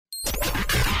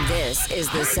This is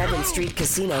the 7th Street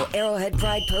Casino Arrowhead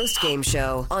Pride postgame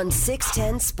show on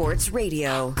 610 Sports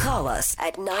Radio. Call us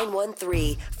at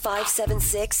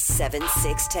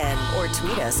 913-576-7610 or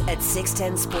tweet us at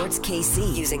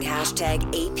 610SportsKC using hashtag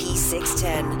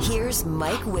AP610. Here's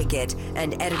Mike Wickett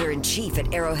and editor-in-chief at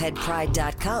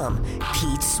arrowheadpride.com,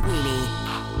 Pete Sweeney.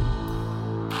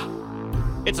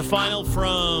 It's a final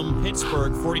from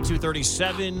Pittsburgh,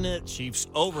 42-37. Chiefs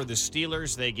over the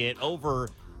Steelers. They get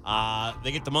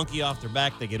the monkey off their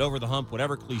back. They get over the hump,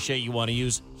 whatever cliche you want to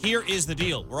use. Here is the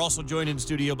deal. We're also joined in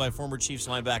studio by former Chiefs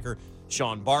linebacker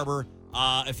Shawn Barber.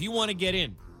 If you want to get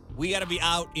in, we got to be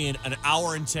out in an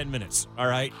hour and 10 minutes, all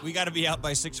right? We got to be out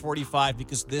by 6:45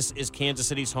 because this is Kansas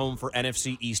City's home for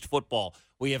NFC East football.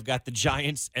 We have got the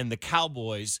Giants and the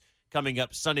Cowboys coming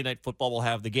up. Sunday Night Football will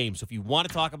have the game. So if you want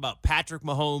to talk about Patrick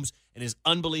Mahomes and his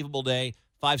unbelievable day,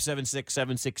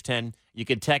 576-7610. You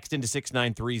can text into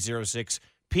 69306.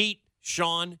 Pete,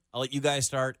 Shawn, I'll let you guys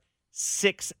start.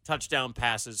 6 touchdown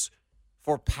passes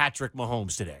for Patrick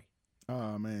Mahomes today.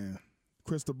 Oh, man.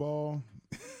 Crystal ball.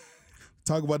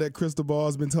 Talk about that crystal ball.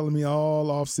 It's been telling me all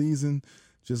off season.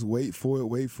 Just wait for it.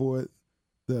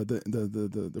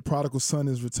 The prodigal son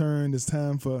has returned. It's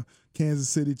time for Kansas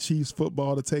City Chiefs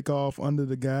football to take off under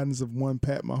the guidance of one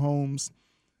Pat Mahomes.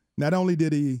 Not only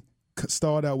did he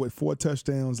start out with 4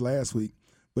 touchdowns last week,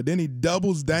 but then he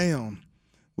doubles down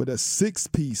with a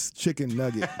 6-piece chicken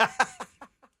nugget.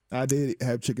 I did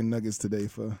have chicken nuggets today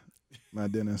for my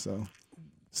dinner, so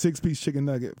 6-piece chicken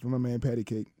nugget for my man Patty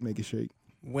Cake. Make it shake.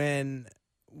 When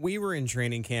we were in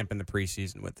training camp in the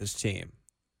preseason with this team,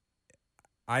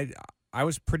 I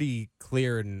was pretty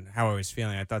clear in how I was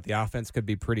feeling. I thought the offense could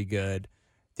be pretty good.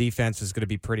 Defense was going to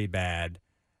be pretty bad.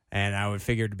 And I would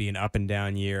figure it to be an up and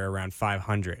down year around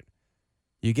 500.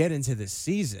 You get into this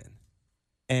season,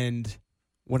 and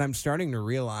what I'm starting to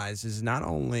realize is not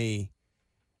only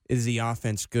is the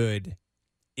offense good,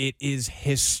 it is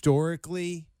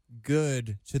historically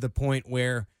good to the point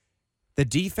where the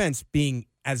defense being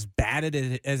as bad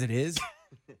as it is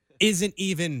isn't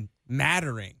even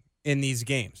mattering in these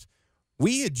games.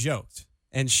 We had joked,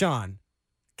 and Shawn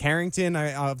Carrington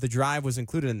of The Drive was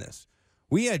included in this.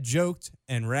 We had joked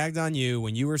and ragged on you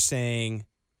when you were saying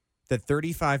that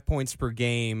 35 points per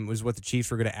game was what the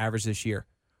Chiefs were going to average this year.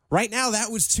 Right now,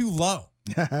 that was too low.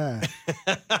 I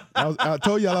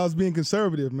told y'all I was being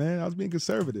conservative, man. I was being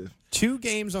conservative. 2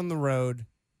 games on the road,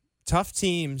 tough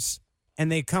teams,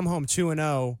 and they come home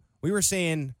 2-0. We were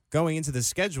saying going into the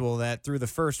schedule that through the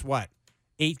first,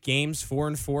 8 games,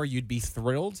 4-4, you'd be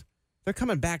thrilled. They're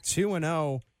coming back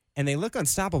 2-0, and they look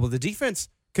unstoppable. The defense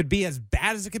could be as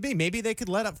bad as it could be. Maybe they could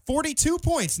let up 42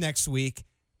 points next week,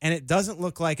 and it doesn't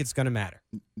look like it's going to matter,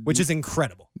 which is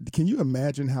incredible. Can you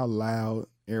imagine how loud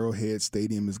Arrowhead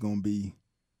Stadium is going to be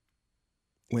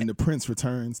when the Prince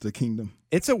returns to the kingdom?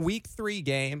 It's a week 3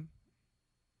 game,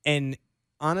 and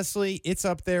honestly, it's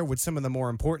up there with some of the more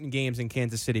important games in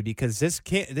Kansas City because this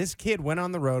kid went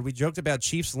on the road. We joked about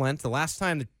Chiefs length. The last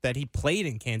time that he played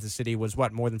in Kansas City was,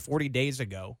 more than 40 days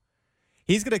ago.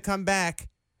 He's going to come back,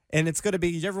 and it's going to be,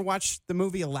 you ever watch the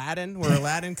movie Aladdin, where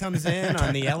Aladdin comes in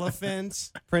on the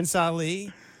elephants, Prince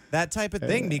Ali, that type of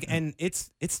thing, and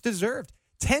it's deserved.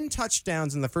 10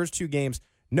 touchdowns in the first 2 games.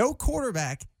 No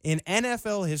quarterback in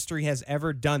NFL history has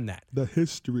ever done that. The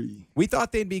history. We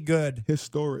thought they'd be good.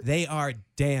 Historic. They are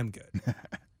damn good.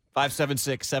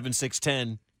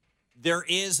 576-7610. There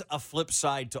is a flip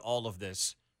side to all of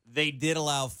this. They did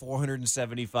allow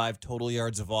 475 total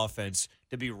yards of offense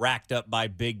to be racked up by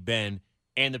Big Ben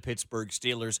and the Pittsburgh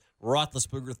Steelers.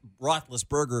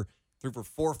 Roethlisberger threw for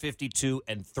 452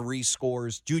 and 3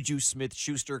 scores. Juju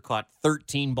Smith-Schuster caught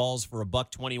 13 balls for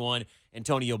 $121.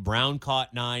 Antonio Brown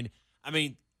caught 9. I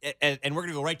mean, and we're going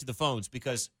to go right to the phones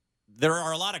because there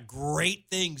are a lot of great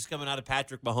things coming out of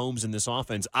Patrick Mahomes in this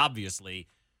offense, obviously.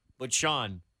 But,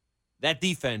 Shawn, that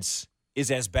defense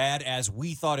is as bad as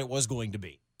we thought it was going to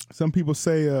be. Some people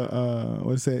say,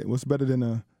 what's better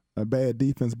than a bad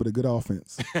defense but a good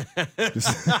offense?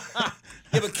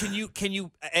 Yeah, but can you?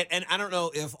 And I don't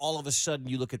know if all of a sudden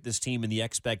you look at this team and the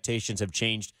expectations have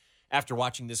changed after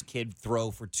watching this kid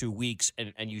throw for 2 weeks,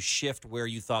 and you shift where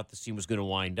you thought this team was going to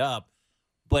wind up.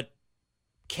 But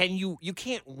you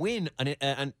can't win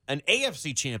an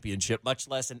AFC championship, much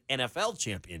less an NFL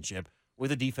championship,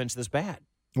 with a defense this bad.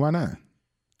 Why not?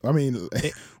 I mean,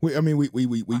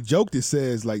 we joked. It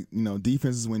says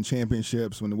defenses win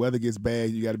championships. When the weather gets bad,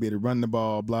 you got to be able to run the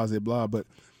ball. Blah blah blah. But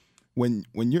when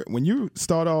you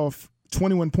start off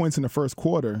 21 points in the first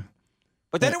quarter,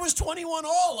 but then it was 21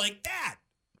 all like that.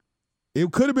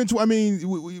 It could have been. I mean,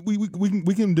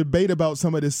 we can debate about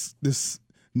some of this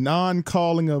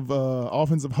non-calling of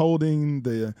offensive holding,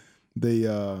 the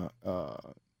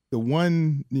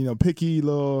one picky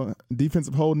little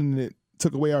defensive holding that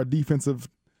took away our defensive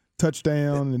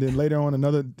touchdown, and then later on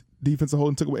another defensive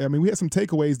holding took away. I mean, we had some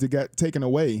takeaways that got taken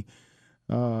away.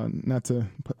 Not to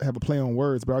have a play on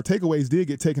words, but our takeaways did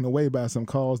get taken away by some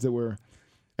calls that were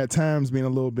at times being a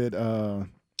little bit kind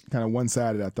of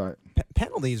one-sided, I thought.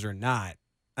 Penalties or not,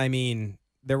 I mean,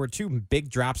 there were 2 big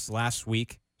drops last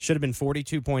week. Should have been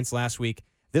 42 points last week.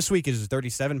 This week is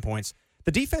 37 points.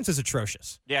 The defense is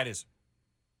atrocious. Yeah, it is.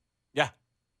 Yeah.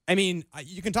 I mean,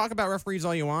 you can talk about referees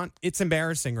all you want. It's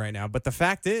embarrassing right now. But the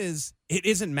fact is, it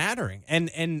isn't mattering.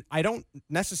 And I don't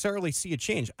necessarily see a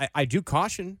change. I do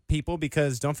caution people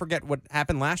because don't forget what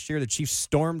happened last year. The Chiefs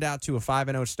stormed out to a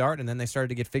 5-0 start, and then they started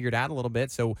to get figured out a little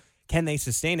bit. So can they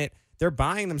sustain it? They're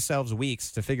buying themselves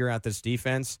weeks to figure out this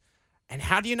defense. And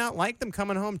how do you not like them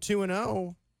coming home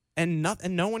 2-0 and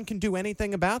no one can do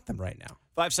anything about them right now?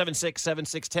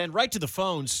 576-7610. Right to the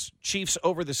phones. Chiefs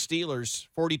over the Steelers,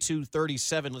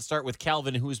 42-37. Let's start with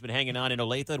Calvin, who's been hanging on in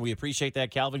Olathe, and we appreciate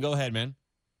that. Calvin, go ahead, man.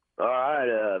 All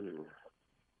right.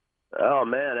 Oh,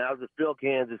 man, how's it feel,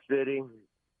 Kansas City?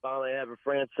 Finally have a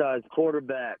franchise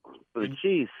quarterback for the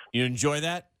Chiefs. You enjoy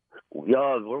that?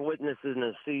 Yo, we're witnessing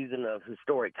a season of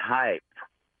historic hype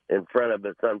in front of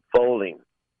us unfolding.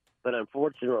 But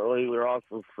unfortunately, we're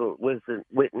also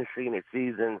witnessing a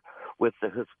season with a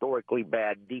historically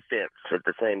bad defense at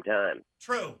the same time.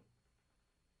 True.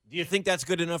 Do you think that's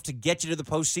good enough to get you to the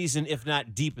postseason, if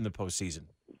not deep in the postseason?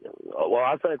 Well,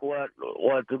 I think what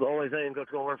the only thing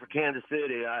that's going to work for Kansas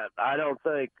City, I don't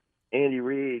think Andy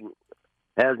Reid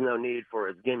has no need for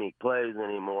his gimmick plays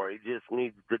anymore. He just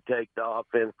needs to take the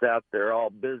offense out there all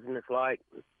business-like,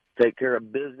 take care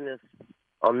of business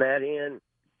on that end,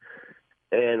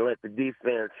 and let the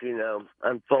defense,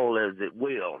 unfold as it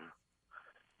will.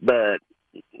 But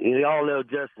you all know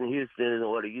Justin Houston isn't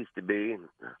what he used to be,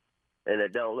 and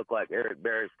it don't look like Eric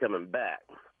Berry's coming back.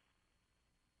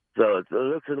 So it's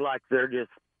looking like they're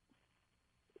just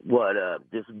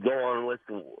going with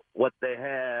what they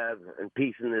have and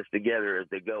piecing this together as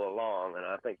they go along. And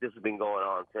I think this has been going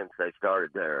on since they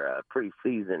started their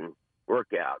preseason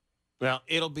workout. Well,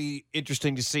 it'll be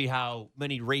interesting to see how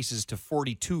many races to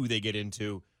 42 they get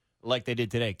into like they did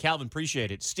today. Calvin,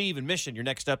 appreciate it. Steve and Mission, you're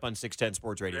next up on 610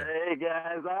 Sports Radio. Hey,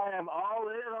 guys, I am all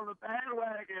in on the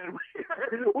bandwagon. We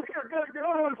are going to go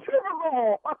to the Super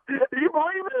Bowl. Do you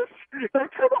believe this?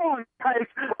 Come on, guys.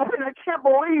 I mean, I can't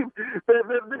believe that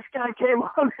this guy came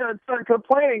on here and started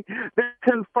complaining. This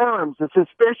confirms the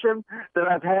suspicion that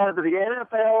I've had that the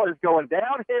NFL is going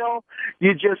downhill.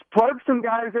 You just plug some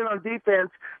guys in on defense.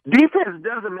 Defense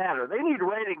doesn't matter. They need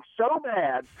ratings so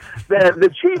bad that the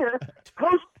Cheetah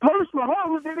Post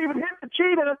Mahomes didn't even hit the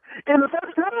Cheetah in the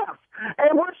first half.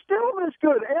 And we're still this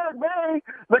good. Eric Berry,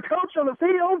 the coach on the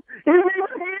field, isn't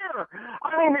even here.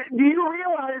 I mean, do you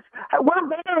realize we're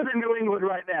better than New England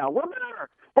right now? We're better.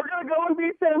 We're going to go and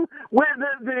beat them with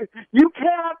you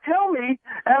cannot tell me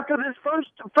after this first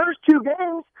 2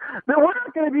 games that we're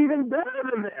not going to be even better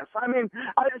than this. I mean,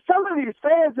 some of these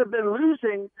fans have been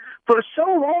losing for so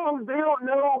long they don't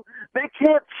know, they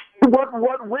can't see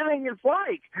what winning is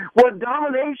like, what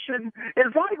domination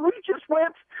is like. We just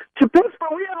went to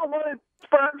Pittsburgh. We haven't won in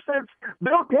Pittsburgh since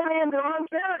Bill Penny and Deron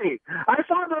Kennedy. I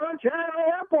saw Deron Kennedy on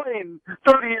an airplane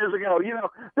 30 years ago.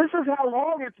 This is how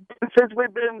long it's been since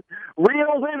we've been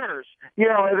real winners.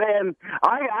 And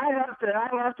I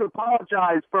have to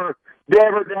apologize for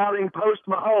never doubting post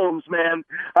Mahomes, man.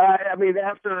 I mean,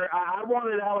 after I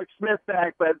wanted Alex Smith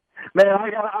back, but man, I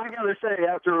gotta say,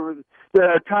 after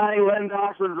tying Len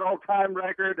Dawson's all-time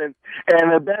record and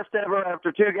the best ever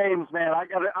after 2 games, man, I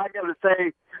gotta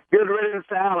say, good riddance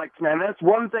to Alex, man. That's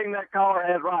one thing that caller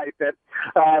had right. That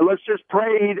let's just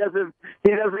pray he doesn't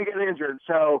get injured.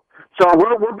 So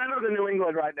we're better than New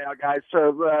England right now, guys.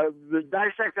 So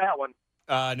dissect that one.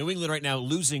 New England right now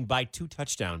losing by 2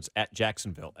 touchdowns at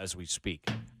Jacksonville as we speak.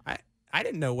 I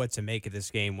didn't know what to make of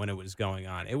this game when it was going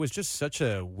on. It was just such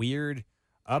a weird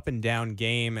up and down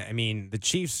game. I mean, the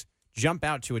Chiefs jump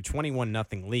out to a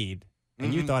 21-0 lead,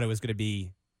 and you thought it was going to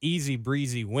be easy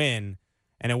breezy win,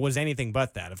 and it was anything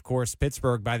but that. Of course,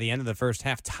 Pittsburgh, by the end of the first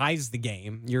half, ties the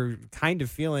game. You're kind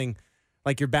of feeling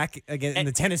like you're back again in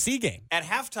the Tennessee game. At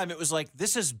halftime, it was like,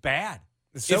 this is bad.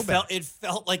 It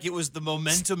felt like it was the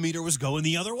momentum meter was going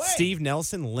the other way. Steve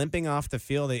Nelson limping off the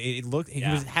field. It looked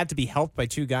had to be helped by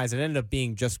 2 guys. It ended up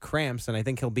being just cramps, and I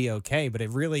think he'll be okay. But it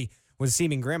really was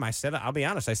seeming grim. I'll be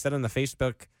honest. I said on the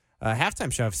Facebook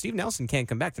halftime show, if Steve Nelson can't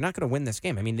come back, they're not going to win this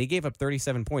game. I mean, they gave up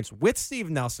 37 points with Steve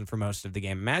Nelson for most of the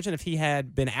game. Imagine if he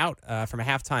had been out from a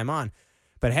halftime on.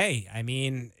 But hey, I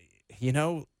mean,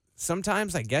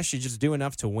 sometimes I guess you just do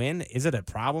enough to win. Is it a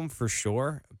problem? For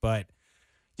sure. But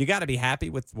you got to be happy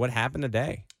with what happened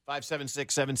today.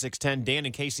 576-7610. Dan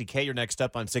and KCK, you're next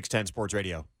up on 610 Sports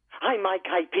Radio. Hi, Mike.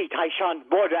 Hi, Pete. Hi, Shawn.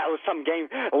 Boy, that was some game.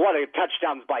 What a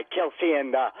touchdowns by Kelsey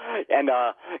and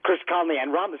Chris Conley and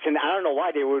Robinson. I don't know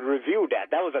why they would review that.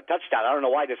 That was a touchdown. I don't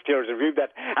know why the Steelers reviewed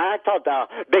that. And I thought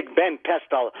Big Ben passed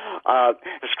the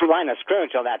line of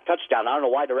scrimmage on that touchdown. I don't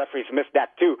know why the referees missed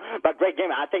that, too. But great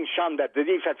game. I think, Shawn, that the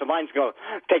defensive line's going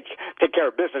to take care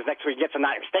of business next week against the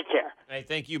Niners. Take care. Hey,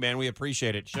 thank you, man. We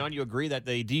appreciate it. Shawn, you agree that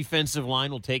the defensive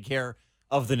line will take care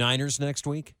of the Niners next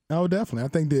week? Oh, definitely. I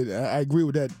think that I agree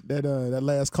with that. That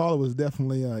last caller was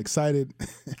definitely excited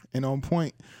and on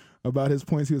point about his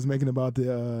points he was making about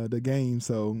the game.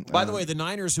 So, by the way, the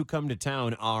Niners who come to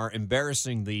town are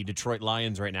embarrassing the Detroit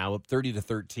Lions right now, up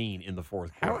 30-13 in the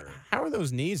fourth quarter. How are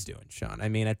those knees doing, Shawn? I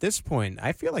mean, at this point,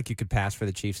 I feel like you could pass for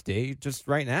the Chiefs D just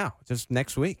right now, just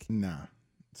next week. Nah.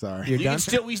 Sorry. You're done?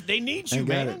 They need you,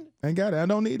 man. Ain't got it. I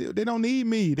don't need it. They don't need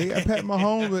me. They got Pat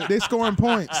Mahomes, but they scoring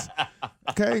points.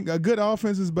 Okay, a good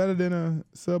offense is better than a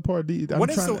subpar D.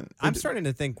 I'm starting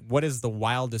to think, what is the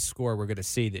wildest score we're going to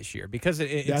see this year? Because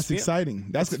that's exciting.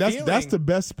 That's the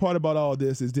best part about all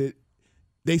this is that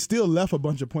they still left a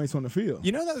bunch of points on the field.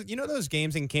 You know those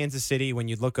games in Kansas City when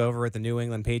you look over at the New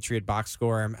England Patriot box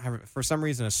score. For some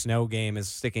reason, a snow game is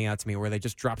sticking out to me where they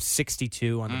just dropped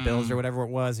 62 on the Bills or whatever it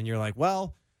was, and you're like,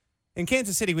 well. In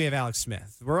Kansas City, we have Alex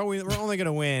Smith. We're only going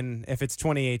to win if it's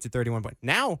 28-31 points.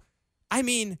 Now, I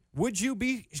mean, would you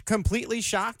be completely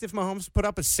shocked if Mahomes put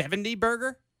up a 70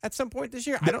 burger at some point this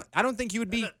year? I don't think you would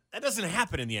be. That doesn't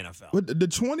happen in the NFL. But the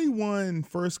 21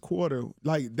 first quarter,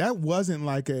 like that wasn't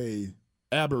like a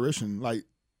aberration. Like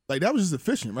that was just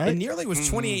efficient, right? It nearly was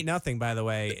 28-0, by the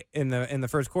way, in the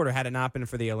first quarter had it not been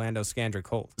for the Orlando Scandrick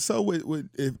hold. So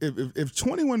if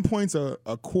 21 points a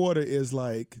quarter is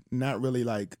like not really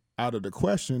like out of the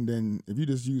question, then if you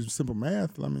just use simple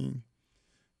math, I mean,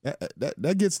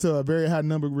 that gets to a very high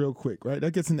number real quick, right?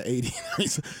 That gets in the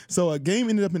 80s. So a game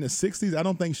ended up in the 60s. I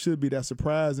don't think should be that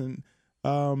surprising,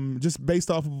 just based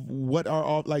off of what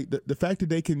are like the fact that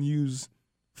they can use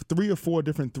 3 or 4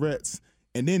 different threats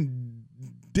and then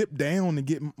dip down and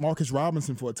get Marcus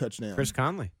Robinson for a touchdown. Chris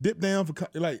Conley. Dip down for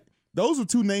like. Those are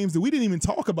 2 names that we didn't even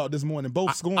talk about this morning,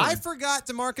 both scoring. I forgot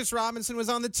DeMarcus Robinson was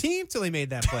on the team till he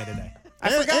made that play today.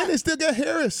 And they still got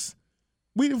Harris.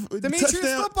 Demetrius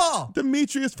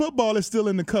football is still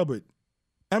in the cupboard.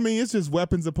 I mean, it's just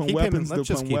weapons upon weapons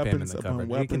upon weapons upon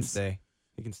weapons.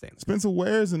 He can stay in the Spencer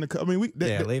Ware's in the cupboard. I mean,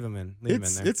 leave him in. Leave him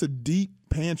in there. It's a deep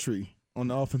pantry on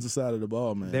the offensive side of the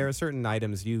ball, man. There are certain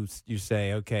items you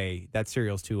say, okay, that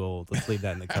cereal's too old. Let's leave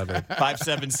that in the cupboard.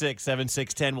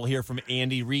 576-7610. We'll hear from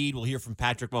Andy Reid. We'll hear from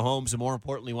Patrick Mahomes. And more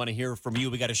importantly, we want to hear from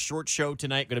you. We got a short show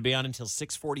tonight. Going to be on until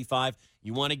 6:45.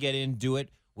 You want to get in, do it.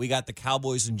 We got the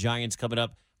Cowboys and Giants coming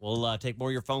up. We'll take more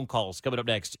of your phone calls coming up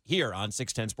next here on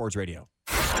 610 Sports Radio.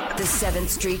 The 7th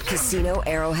Street Casino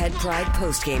Arrowhead Pride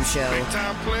postgame show.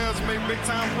 Big-time players make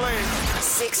big-time plays.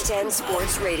 610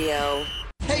 Sports Radio.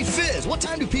 Hey, Fizz, what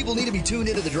time do people need to be tuned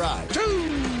into The Drive?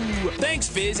 2! Thanks,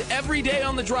 Fizz. Every day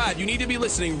on The Drive, you need to be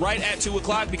listening right at 2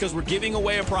 o'clock because we're giving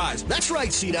away a prize. That's right,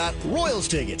 CDOT. Royals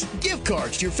tickets, gift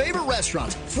cards to your favorite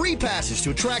restaurants, free passes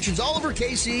to attractions all over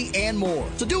KC, and more.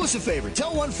 So do us a favor.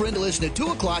 Tell one friend to listen at 2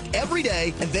 o'clock every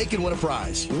day, and they can win a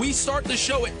prize. We start the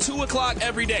show at 2 o'clock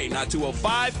every day. Not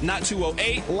 2:05, not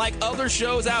 2:08, like other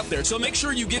shows out there. So make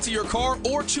sure you get to your car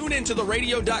or tune into the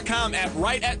radio.com app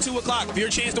right at 2 o'clock for your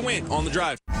chance to win on The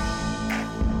Drive.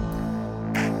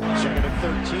 2nd and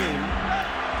 13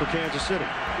 for Kansas City.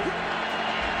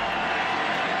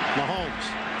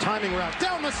 Mahomes, timing route,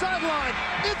 down the sideline.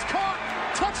 It's caught.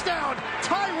 Touchdown,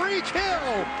 Tyreek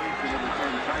Hill.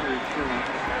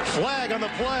 Flag on the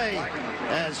play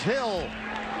as Hill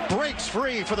breaks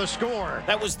free for the score.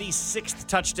 That was the 6th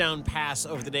touchdown pass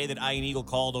of the day that Ian Eagle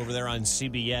called over there on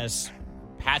CBS.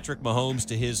 Patrick Mahomes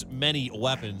to his many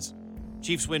weapons.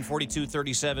 Chiefs win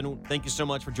 42-37. Thank you so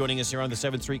much for joining us here on the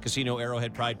 7th Street Casino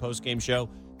Arrowhead Pride postgame show.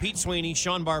 Pete Sweeney,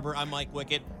 Shawn Barber, I'm Mike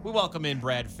Wickett. We welcome in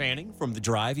Brad Fanning from The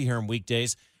Drive. You hear him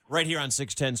weekdays right here on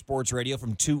 610 Sports Radio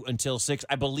from 2 until 6.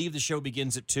 I believe the show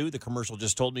begins at 2. The commercial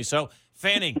just told me so.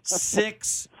 Fanning,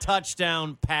 6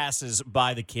 touchdown passes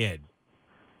by the kid.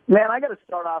 Man, I got to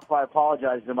start off by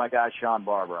apologizing to my guy, Shawn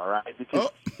Barber, all right? Because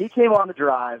he came on The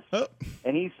Drive,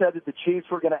 and he said that the Chiefs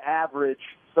were going to average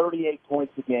 38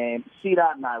 points a game.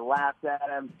 CDOT and I laughed at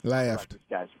him. Laughed. This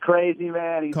guy's crazy,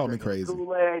 man. He's called me crazy.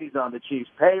 Kool-Aid. He's on the Chiefs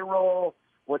payroll.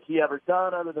 What's he ever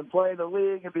done other than play in the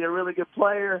league and be a really good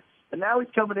player? And now he's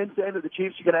coming in saying that the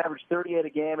Chiefs are going to average 38 a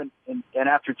game, and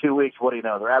after 2 weeks, what do you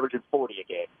know? They're averaging 40 a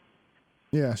game.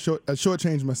 Yeah,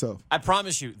 shortchanged myself. I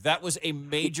promise you, that was a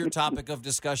major topic of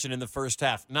discussion in the first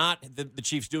half. Not the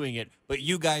Chiefs doing it, but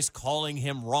you guys calling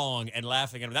him wrong and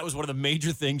laughing at him. That was one of the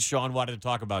major things Shawn wanted to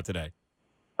talk about today.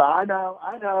 I know.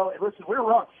 Listen, we're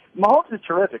wrong. Mahomes is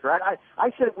terrific, right?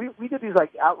 I said we did these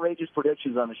like outrageous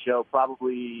predictions on the show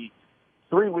probably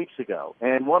 3 weeks ago,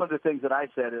 and one of the things that I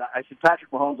said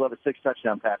Patrick Mahomes will have a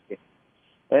 6-touchdown pass game.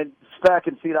 And Speck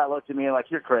and CDOT looked at me like,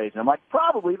 you're crazy. I'm like,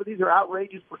 probably, but these are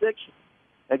outrageous predictions.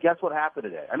 And guess what happened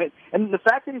today? I mean, and the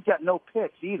fact that he's got no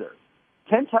picks either.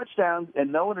 10 touchdowns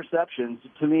and no interceptions,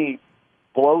 to me,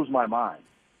 blows my mind.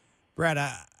 Brad,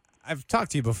 I've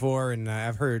talked to you before, and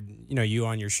I've heard you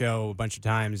on your show a bunch of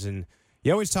times, and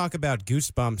you always talk about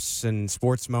goosebumps and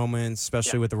sports moments,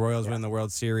 especially with the Royals winning the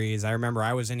World Series. I remember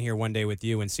I was in here one day with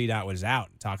you when CDOT was out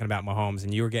talking about Mahomes,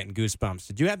 and you were getting goosebumps.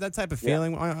 Did you have that type of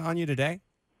feeling on you today?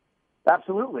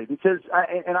 Absolutely, because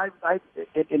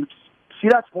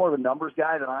CDOT's more of a numbers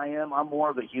guy than I am. I'm more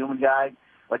of a human guy,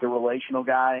 like a relational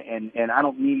guy, and I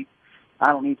don't need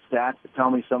stats to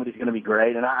tell me somebody's going to be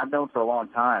great. And I've known for a long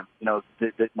time,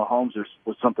 that Mahomes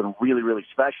was something really, really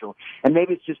special. And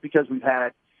maybe it's just because we've had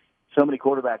so many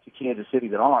quarterbacks in Kansas City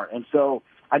that aren't. And so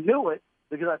I knew it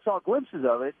because I saw glimpses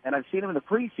of it, and I've seen him in the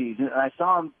preseason, and I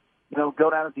saw him, go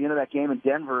down at the end of that game in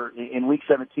Denver in Week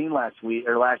 17 last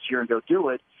year and go do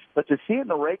it. But to see it in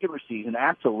the regular season,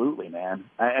 absolutely, man.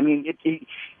 I mean,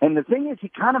 and the thing is, he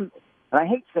kind of, and I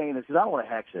hate saying this because I don't want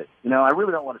to hex it. I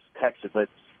really don't want to hex it, but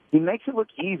he makes it look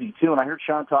easy, too. And I heard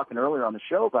Shawn talking earlier on the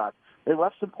show about they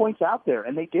left some points out there,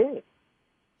 and they did.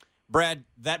 Brad,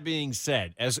 that being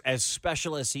said, as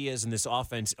special as he is and this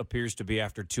offense appears to be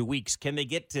after 2 weeks, can they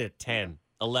get to 10,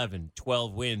 11,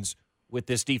 12 wins with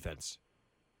this defense?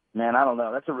 Man, I don't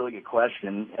know. That's a really good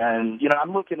question. And,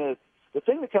 I'm looking at the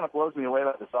thing that kind of blows me away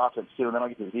about this offense, too, and then I'll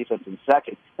get to the defense in a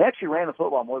second. They actually ran the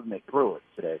football more than they threw it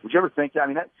today. Would you ever think that? I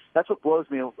mean, that's what blows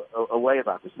me away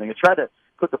about this thing. They tried to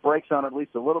put the brakes on at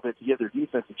least a little bit to give their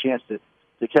defense a chance to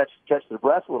catch their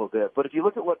breath a little bit. But if you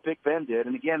look at what Big Ben did,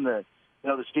 and again, the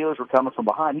Steelers were coming from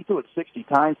behind. He threw it 60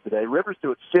 times today. Rivers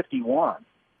threw it 51.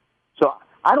 So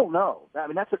I don't know. I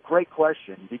mean, that's a great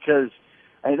question because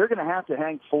they're going to have to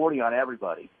hang 40 on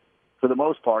everybody for the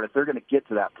most part if they're going to get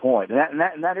to that point. And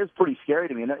that is pretty scary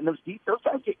to me. And those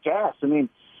guys get gassed. I mean,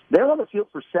 they're on the field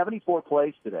for 74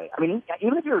 plays today. I mean,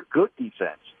 even if you're a good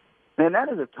defense, man, that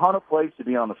is a ton of plays to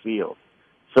be on the field.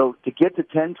 So to get to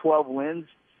 10, 12 wins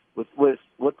with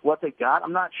what they got,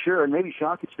 I'm not sure. And maybe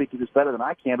Shawn could speak to this better than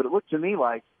I can, but it looked to me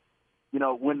like,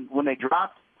 when they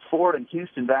dropped Ford and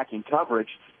Houston back in coverage,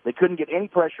 they couldn't get any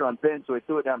pressure on Ben, so they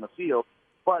threw it down the field.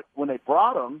 But when they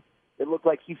brought him, it looked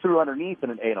like he threw underneath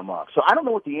and it ate him up. So I don't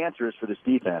know what the answer is for this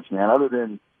defense, man, other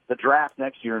than the draft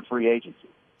next year and free agency.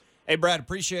 Hey, Brad,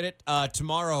 appreciate it.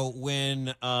 Tomorrow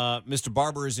when Mr.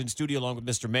 Barber is in studio along with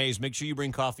Mr. Mays, make sure you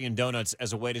bring coffee and donuts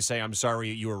as a way to say, I'm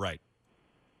sorry, you were right.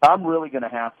 I'm really going to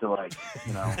have to,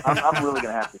 I'm really going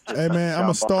to have to. Hey, man, I'm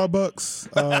a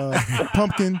Starbucks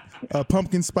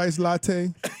pumpkin spice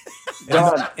latte.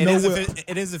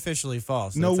 It is officially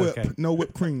false. So no it's whip, okay. no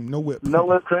whipped cream, no whip. No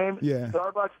whipped cream? Yeah.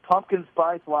 Starbucks pumpkin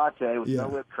spice latte with no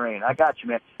whipped cream. I got you,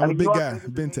 man. I'm a big guy,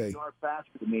 Bente. You are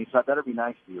faster than me, so I better be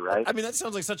nice to you, right? I mean, that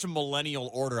sounds like such a millennial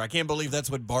order. I can't believe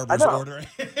that's what Barber's ordering.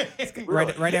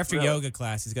 Right after yoga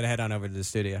class, he's going to head on over to the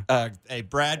studio. Hey,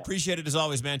 Brad, appreciate it as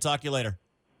always, man. Talk to you later.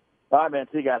 All right, man.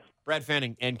 See you guys. Brad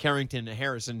Fanning and Carrington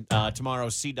Harrison tomorrow.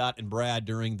 CDOT and Brad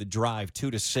during the drive,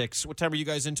 2 to 6. What time are you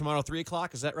guys in tomorrow? 3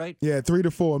 o'clock? Is that right? Yeah, 3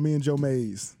 to 4. Me and Joe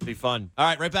Mays. Be fun. All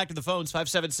right, right back to the phones.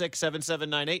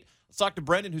 576-7798. Let's talk to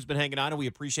Brendan, who's been hanging on, and we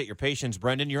appreciate your patience.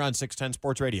 Brendan, you're on 610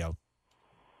 Sports Radio.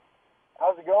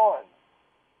 How's it going?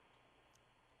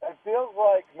 It feels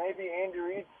like maybe Andy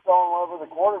Reid's fell in love with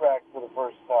the quarterback for the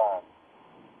first time.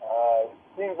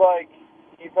 Seems like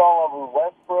he fell in love with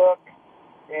Westbrook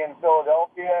in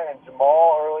Philadelphia and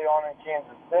Jamal early on in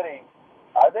Kansas City.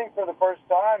 I think for the first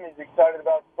time he's excited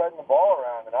about spreading the ball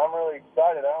around, and I'm really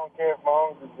excited. I don't care if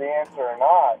Mahomes is the answer or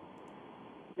not.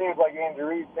 Seems like Andy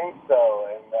Reid thinks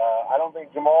so, and I don't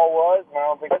think Jamal was, and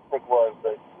I don't think Westbrook was,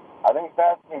 but I think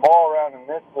passing the ball around in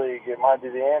this league, it might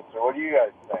be the answer. What do you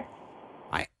guys think?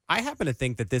 I happen to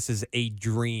think that this is a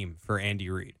dream for Andy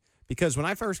Reid. Because when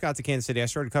I first got to Kansas City, I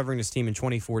started covering this team in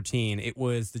 2014. It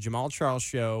was the Jamal Charles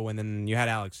show, and then you had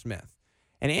Alex Smith.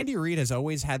 And Andy Reid has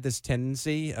always had this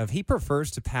tendency of he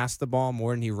prefers to pass the ball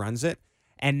more than he runs it.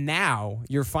 And now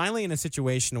you're finally in a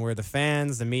situation where the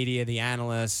fans, the media, the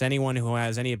analysts, anyone who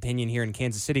has any opinion here in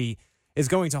Kansas City is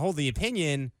going to hold the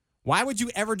opinion, why would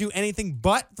you ever do anything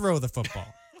but throw the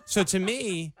football? So to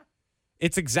me,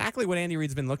 it's exactly what Andy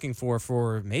Reid's been looking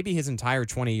for maybe his entire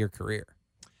 20-year career.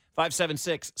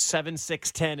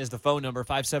 576-7610 is the phone number,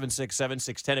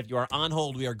 576-7610. If you are on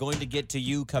hold, we are going to get to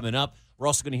you coming up. We're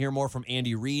also going to hear more from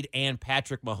Andy Reid and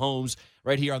Patrick Mahomes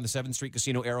right here on the 7th Street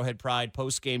Casino Arrowhead Pride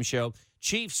post-game show.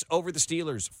 Chiefs over the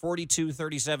Steelers,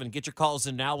 42-37. Get your calls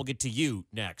in now. We'll get to you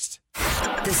next.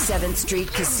 The 7th Street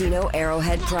Casino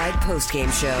Arrowhead Pride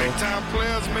postgame show. Big-time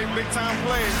players make big-time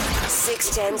plays.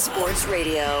 610 Sports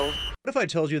Radio. What if I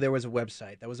told you there was a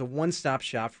website that was a one-stop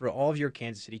shop for all of your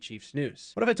Kansas City Chiefs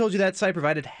news? What if I told you that site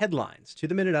provided headlines,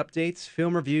 to-the-minute updates,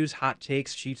 film reviews, hot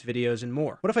takes, Chiefs videos, and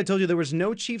more? What if I told you there was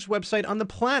no Chiefs website on the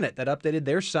planet that updated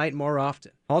their site more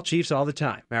often? All Chiefs all the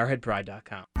time.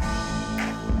 ArrowheadPride.com.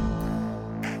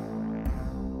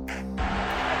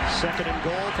 Second and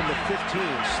goal from the 15.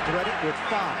 Spread it with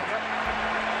 5.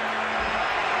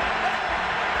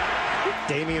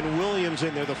 Damian Williams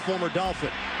in there, the former Dolphin.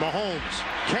 Mahomes,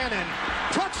 cannon,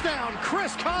 touchdown,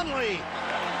 Chris Conley.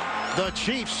 The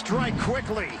Chiefs strike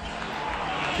quickly.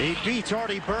 He beats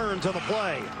Artie Burns on the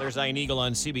play. There's Ian Eagle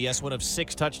on CBS. One of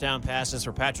 6 touchdown passes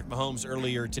for Patrick Mahomes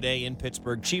earlier today in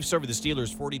Pittsburgh. Chiefs over the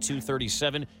Steelers,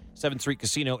 42-37. 7th Street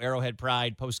Casino, Arrowhead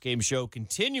Pride postgame show.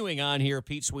 Continuing on here,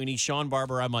 Pete Sweeney, Shawn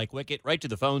Barber, I'm Mike Wickett. Right to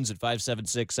the phones at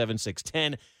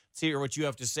 576-7610. Let's hear what you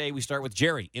have to say. We start with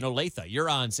Jerry in Olathe. You're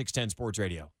on 610 Sports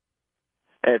Radio.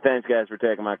 Hey, thanks, guys, for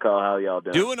taking my call. How y'all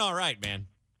doing? Doing all right, man.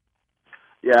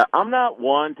 Yeah, I'm not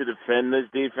one to defend this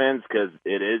defense because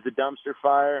it is a dumpster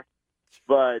fire.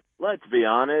 But let's be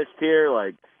honest here.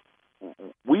 Like,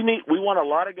 we won a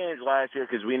lot of games last year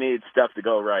because we needed stuff to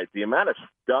go right. The amount of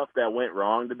stuff that went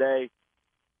wrong today,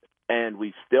 and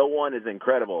we still won, is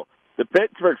incredible. The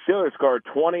Pittsburgh Steelers scored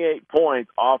 28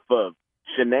 points off of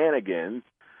shenanigans.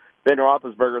 Ben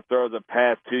Roethlisberger throws a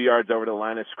pass 2 yards over the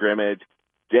line of scrimmage.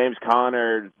 James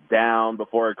Conner down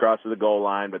before it crosses the goal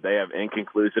line, but they have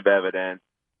inconclusive evidence.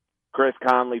 Chris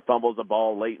Conley fumbles the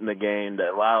ball late in the game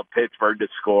that allowed Pittsburgh to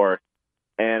score,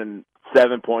 and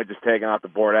 7 points is taken off the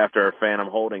board after a phantom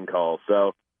holding call.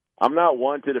 So I'm not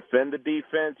one to defend the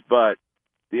defense, but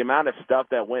the amount of stuff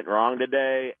that went wrong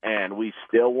today and we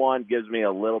still won gives me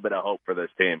a little bit of hope for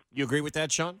this team. You agree with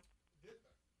that, Shawn?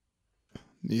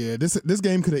 Yeah, this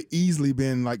game could have easily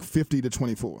been like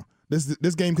 50-24.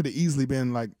 This game could have easily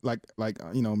been like mid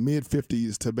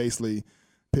 50s to basically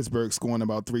Pittsburgh scoring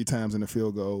about 3 times in the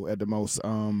field goal at the most.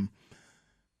 And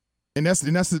that's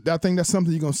I think that's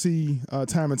something you're gonna see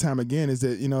time and time again is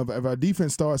that if our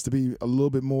defense starts to be a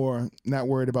little bit more not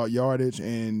worried about yardage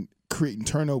and creating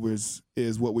turnovers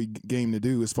is what we game to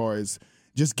do as far as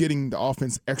just getting the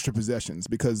offense extra possessions,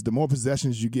 because the more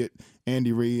possessions you get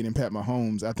Andy Reid and Pat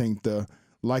Mahomes, I think the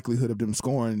likelihood of them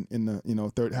scoring in the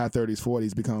high 30s,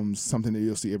 40s becomes something that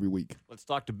you'll see every week. Let's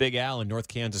talk to Big Al in North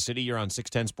Kansas City. You're on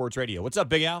 610 Sports Radio. What's up,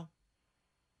 Big Al?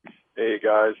 Hey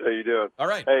guys, how you doing? All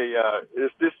right. Hey,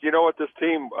 this this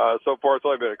team so far it's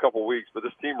only been a couple weeks, but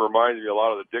this team reminds me a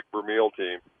lot of the Dick Vermeil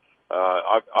team.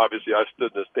 Obviously, I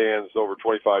stood in the stands over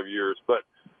 25 years, but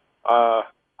I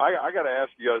got to ask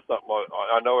you guys something.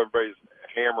 I know everybody's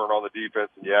hammering on the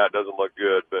defense, and it doesn't look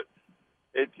good, but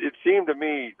it seemed to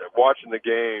me that watching the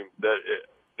game that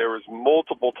there was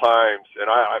multiple times, and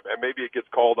maybe it gets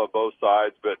called on both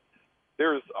sides, but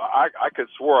I could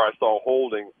swear I saw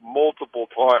holding multiple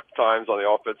times on the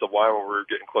offensive line when we were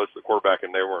getting close to the quarterback,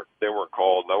 and they weren't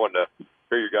called. And I wanted to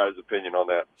hear your guys' opinion on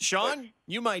that. Shawn,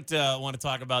 you might want to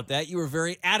talk about that. You were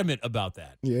very adamant about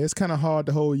that. Yeah, it's kind of hard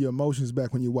to hold your emotions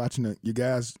back when you're watching your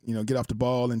guys, get off the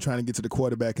ball and trying to get to the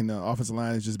quarterback, and the offensive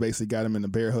line has just basically got him in a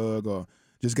bear hug or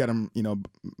just got him,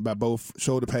 by both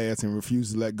shoulder pads and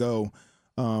refused to let go.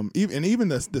 Even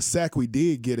the sack we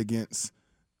did get against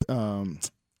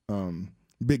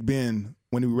Big Ben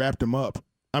when we wrapped him up.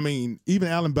 I mean, even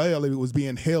Allen Bailey was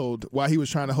being held while he was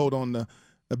trying to hold on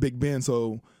to Big Ben.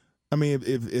 So, I mean,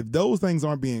 if those things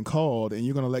aren't being called and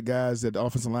you're going to let guys at the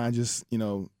offensive line just,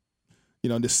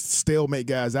 just stalemate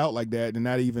guys out like that and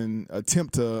not even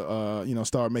attempt to,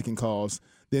 start making calls,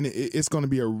 then it's going to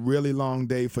be a really long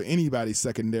day for anybody's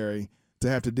secondary to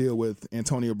have to deal with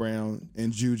Antonio Brown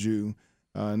and Juju,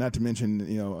 not to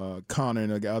mention, Connor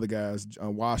and the other guys,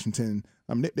 Washington.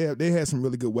 I mean, they had some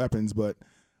really good weapons, but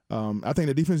I think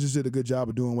the defense just did a good job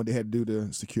of doing what they had to do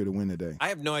to secure the win today. I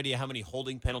have no idea how many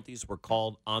holding penalties were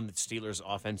called on the Steelers'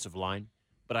 offensive line,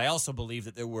 but I also believe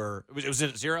that there were – was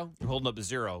it 0? You're holding up a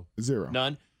 0. 0.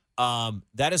 None?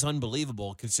 That is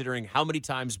unbelievable considering how many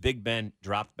times Big Ben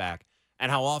dropped back and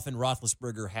how often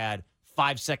Roethlisberger had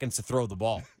 5 seconds to throw the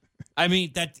ball. I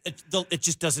mean, it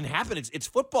just doesn't happen. It's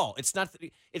football. It's not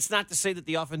to say that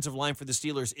the offensive line for the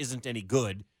Steelers isn't any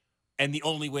good, and the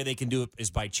only way they can do it is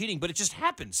by cheating, but it just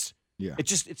happens. Yeah.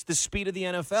 It's the speed of the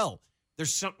NFL.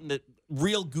 There's something that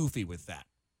real goofy with that.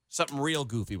 Something real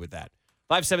goofy with that.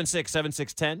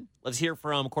 576-7610. Let's hear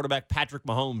from quarterback Patrick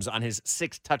Mahomes on his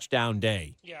 6th touchdown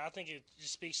day. Yeah, I think it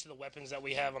just speaks to the weapons that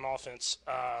we have on offense.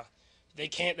 They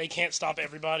can't stop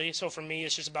everybody. So for me,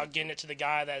 it's just about getting it to the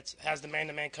guy that has the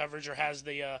man-to-man coverage or has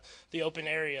the open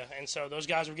area. And so those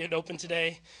guys were getting open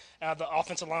today. The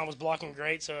offensive line was blocking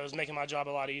great, so it was making my job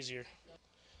a lot easier.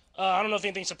 I don't know if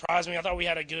anything surprised me. I thought we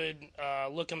had a good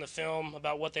look in the film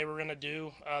about what they were going to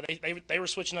do. They were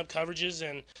switching up coverages,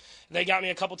 and they got me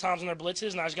a couple times in their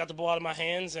blitzes, and I just got the ball out of my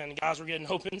hands, and guys were getting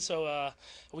open. So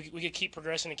we could keep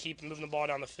progressing and keep moving the ball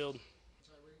down the field.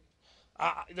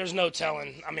 There's no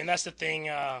telling. I mean, that's the thing.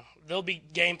 There'll be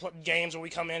games where we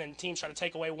come in and teams try to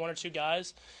take away one or two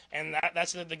guys, and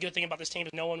that's the good thing about this team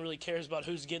is no one really cares about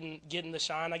who's getting the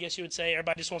shine, I guess you would say.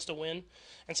 Everybody just wants to win.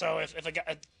 And so if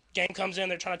a game comes in,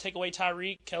 they're trying to take away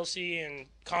Tyreek, Kelsey, and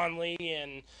Conley,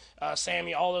 and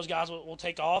Sammy. All those guys will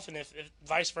take off, and if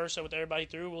vice versa with everybody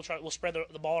through, we'll spread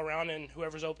the ball around and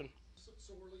whoever's open.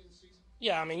 So early in the season?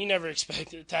 Yeah, I mean, you never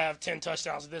expected to have 10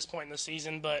 touchdowns at this point in the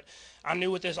season, but I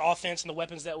knew with this offense and the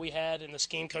weapons that we had and the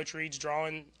scheme Coach Reed's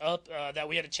drawing up that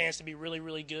we had a chance to be really,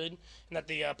 really good, and that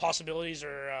the possibilities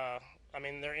are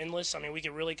they're endless. I mean, we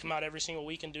could really come out every single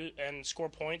week and score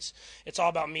points. It's all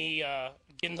about me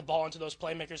getting the ball into those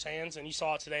playmakers' hands, and you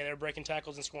saw it today. They were breaking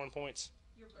tackles and scoring points.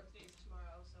 Your birthday is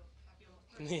tomorrow, so happy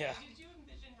birthday. Yeah. Did you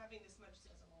envision having this much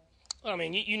as a whole? I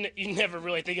mean, you never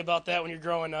really think about that when you're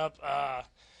growing up.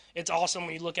 It's awesome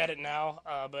when you look at it now,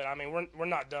 but, I mean, we're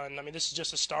not done. I mean, this is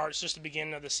just a start. It's just the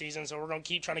beginning of the season, so we're going to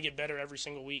keep trying to get better every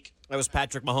single week. That was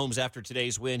Patrick Mahomes after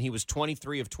today's win. He was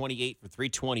 23 of 28 for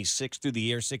 326 through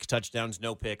the air, 6 touchdowns,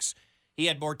 no picks. He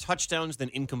had more touchdowns than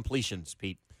incompletions,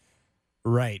 Pete.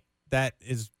 Right. That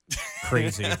is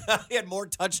crazy. He had more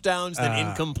touchdowns than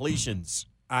incompletions.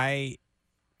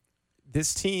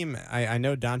 This team, I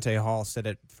know Dante Hall said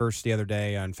it first the other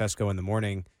day on Fesco in the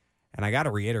Morning, and I got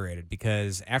to reiterate it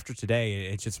because after today,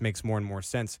 it just makes more and more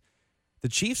sense. The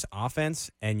Chiefs' offense,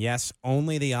 and yes,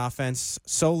 only the offense,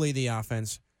 solely the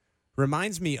offense,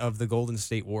 reminds me of the Golden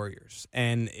State Warriors.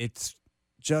 And it's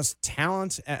just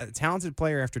talented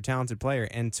player after talented player.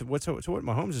 And to what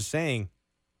Mahomes is saying,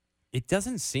 it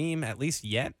doesn't seem, at least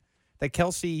yet, that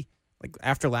Kelsey, like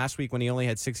after last week when he only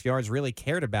had 6 yards, really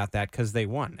cared about that because they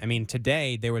won. I mean,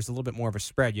 today there was a little bit more of a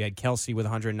spread. You had Kelsey with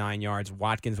 109 yards,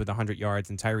 Watkins with 100 yards,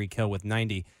 and Tyreek Hill with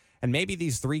 90. And maybe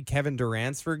these 3 Kevin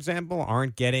Durants, for example,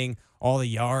 aren't getting all the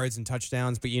yards and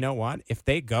touchdowns. But you know what? If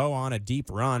they go on a deep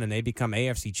run and they become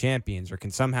AFC champions or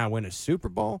can somehow win a Super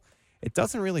Bowl, it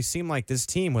doesn't really seem like this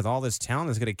team with all this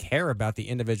talent is going to care about the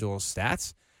individual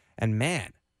stats. And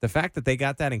man, the fact that they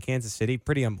got that in Kansas City,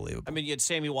 pretty unbelievable. I mean, you had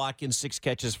Sammy Watkins, 6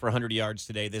 catches for 100 yards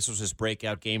today. This was his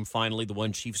breakout game. Finally, the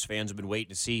one Chiefs fans have been waiting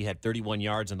to see. He had 31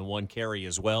 yards on the one carry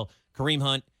as well. Kareem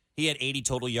Hunt, he had 80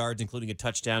 total yards, including a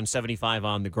touchdown, 75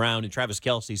 on the ground. And Travis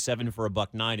Kelce, 7 for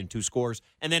 $109 and 2 scores.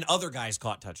 And then other guys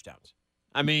caught touchdowns.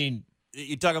 I mean,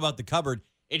 you talk about the cupboard.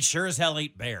 It sure as hell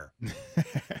ain't bare.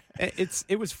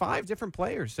 It was 5 different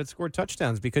players that scored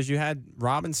touchdowns because you had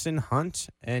Robinson, Hunt,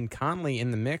 and Conley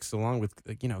in the mix, along with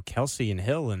Kelsey and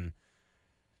Hill. And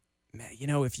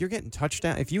if you're getting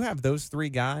touchdown, if you have those 3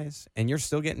 guys and you're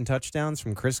still getting touchdowns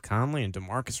from Chris Conley and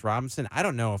Demarcus Robinson, I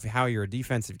don't know how you're a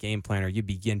defensive game planner you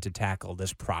begin to tackle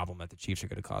this problem that the Chiefs are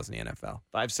going to cause in the NFL.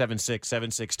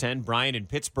 576-7610. Brian in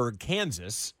Pittsburgh,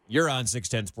 Kansas. You're on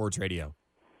 610 Sports Radio.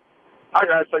 Hi,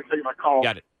 guys. Thanks for taking my call.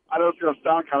 Got it. I know it's going to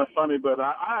sound kind of funny, but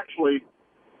I actually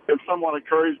am somewhat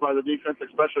encouraged by the defense,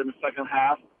 especially in the second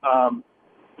half.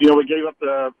 We gave up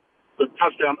the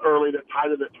touchdown early that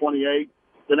tied it at 28.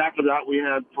 Then after that, we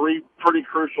had 3 pretty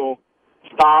crucial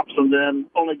stops, and then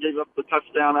only gave up the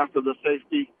touchdown after the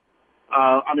safety.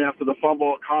 After the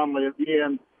fumble at Conley at the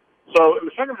end. So in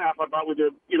the second half, I thought we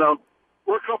did.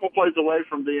 We're a couple plays away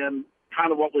from being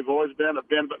kind of what we've always been, a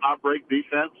bend but not break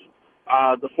defense.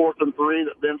 The 4th and 3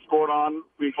 that Ben scored on,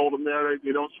 we hold them there.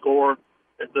 You don't score.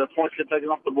 If the points get taken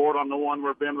off the board on the one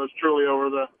where Ben was truly over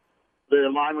the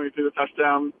line when he threw the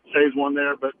touchdown, saves one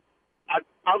there. But I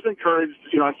was encouraged.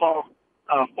 I saw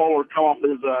Fuller come off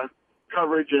his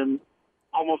coverage and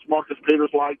almost Marcus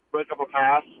Peters-like break up a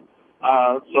pass.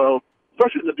 So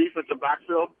especially in the defensive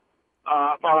backfield,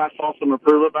 I thought I saw some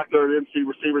improvement back there. I didn't see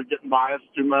receivers getting biased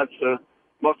too much.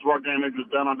 Most of our damage was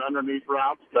done on the underneath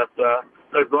routes that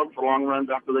they broke for long runs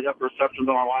after they got the receptions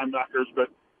on our linebackers. But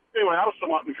anyway, I was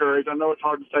somewhat encouraged. I know it's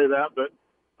hard to say that, but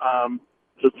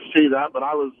to see that. But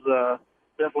I was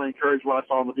definitely encouraged what I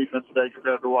saw on the defense today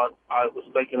compared to what I was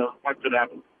thinking of what could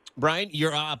happen. Brian,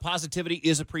 your positivity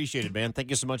is appreciated, man. Thank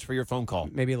you so much for your phone call.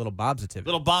 Maybe a little Bob's-ativity.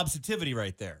 Little Bob's-ativity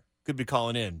right there. Could be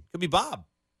calling in. Could be Bob.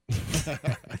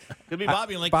 Could be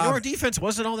Bobby like, Bob, your defense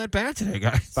wasn't all that bad today,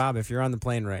 guys. Bob, if you're on the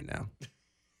plane right now,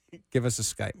 give us a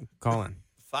Skype. Call in.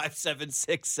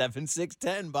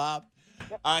 576-7610, Bob.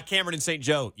 Cameron in St.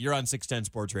 Joe, you're on 610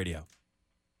 Sports Radio.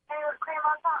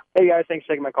 Hey, guys. Thanks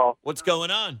for taking my call. What's going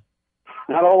on?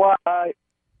 Not a whole lot. I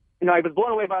was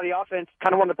blown away by the offense.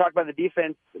 Kind of wanted to talk about the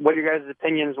defense, what your guys'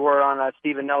 opinions were on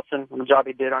Steven Nelson and the job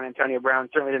he did on Antonio Brown.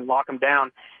 Certainly didn't lock him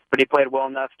down, but he played well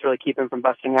enough to really keep him from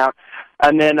busting out.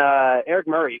 And then Eric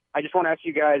Murray. I just want to ask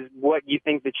you guys what you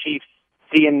think the Chiefs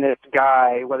see in this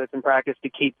guy, whether it's in practice, to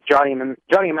keep jotting him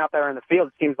out there in the field.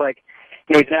 It seems like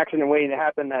he's an accident waiting to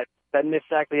happen. That missed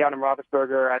sack to Adam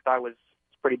Roethlisberger I thought was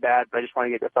pretty bad, but I just want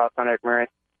to get your thoughts on Eric Murray.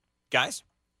 Guys?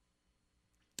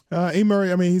 E.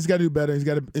 Murray, I mean, he's got to do better. He's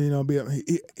got to,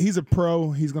 he's a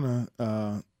pro. He's going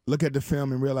to look at the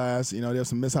film and realize, there's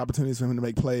some missed opportunities for him to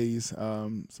make plays,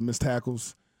 some missed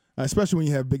tackles, especially when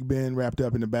you have Big Ben wrapped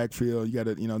up in the backfield. You got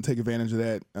to, take advantage of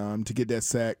that to get that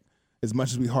sack. As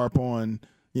much as we harp on,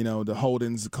 the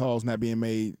holdings, the calls not being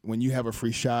made, when you have a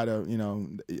free shot,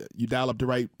 you dial up the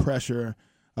right pressure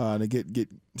to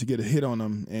get a hit on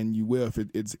them, and you will if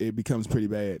it becomes pretty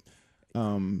bad.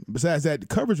 Besides that,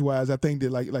 coverage-wise, I think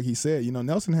that like he said,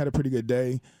 Nelson had a pretty good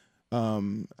day.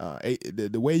 The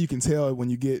way you can tell when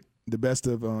you get the best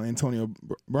of Antonio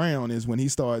Brown is when he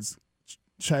starts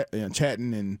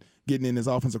chatting and getting in his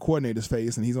offensive coordinator's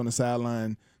face, and he's on the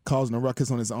sideline causing a ruckus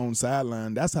on his own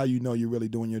sideline. That's how you know you're really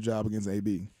doing your job against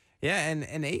AB. Yeah,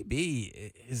 and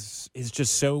AB is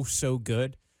just so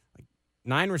good.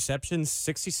 9 receptions,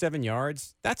 67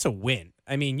 yards. That's a win.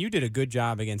 I mean, you did a good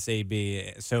job against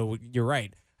AB, so you're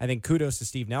right. I think kudos to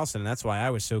Steve Nelson, and that's why I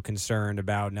was so concerned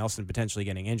about Nelson potentially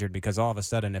getting injured, because all of a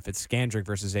sudden, if it's Scandrick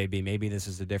versus AB, maybe this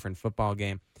is a different football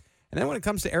game. And then when it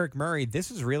comes to Eric Murray, this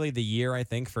is really the year, I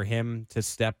think, for him to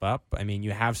step up. I mean,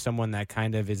 you have someone that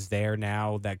kind of is there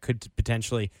now that could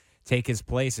potentially take his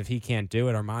place if he can't do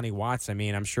it. Armani Watts, I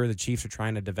mean, I'm sure the Chiefs are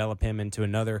trying to develop him into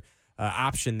another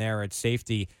option there at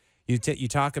safety. You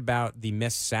talk about the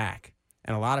missed sack,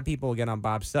 and a lot of people get on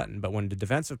Bob Sutton, but when the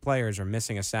defensive players are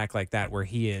missing a sack like that where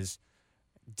he is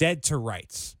dead to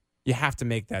rights, you have to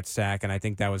make that sack, and I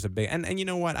think that was a big – and you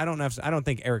know what? I don't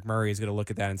think Eric Murray is going to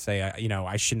look at that and say,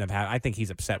 I shouldn't have had – I think he's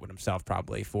upset with himself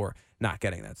probably for not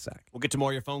getting that sack. We'll get to more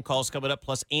of your phone calls coming up,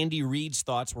 plus Andy Reid's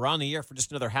thoughts. We're on the air for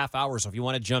just another half hour, so if you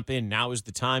want to jump in, now is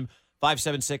the time.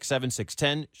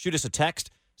 576-7610. Shoot us a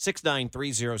text.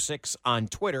 69306 on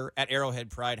Twitter at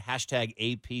Arrowhead Pride, hashtag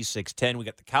AP610. We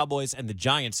got the Cowboys and the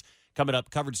Giants coming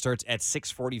up. Coverage starts at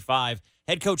 6:45.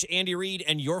 Head coach Andy Reid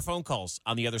and your phone calls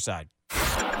on the other side.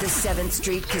 The 7th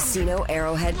Street Casino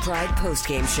Arrowhead Pride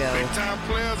postgame show. Big-time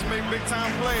players make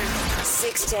big-time plays.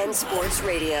 610 Sports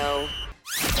Radio.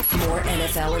 More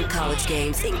NFL and college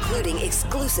games, including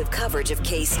exclusive coverage of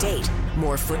K-State.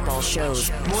 More football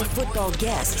shows, more football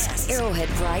guests. Arrowhead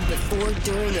Pride before,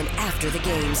 during, and after the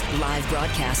games. Live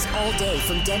broadcasts all day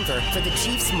from Denver for the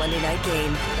Chiefs Monday night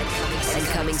game. And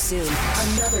coming soon,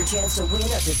 another chance to win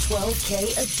up to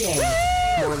 $12K a day.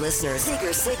 More listeners,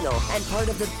 bigger signal, and part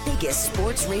of the biggest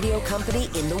sports radio company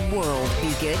in the world.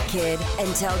 Be good, kid,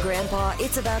 and tell Grandpa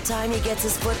it's about time he gets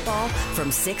his football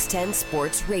from 610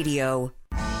 Sports Radio.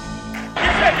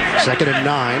 2nd and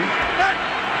 9.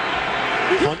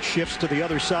 Punt shifts to the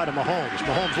other side of Mahomes.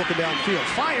 Mahomes looking downfield.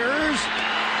 Fires.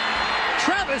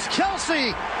 Travis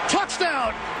Kelce.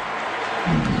 Touchdown.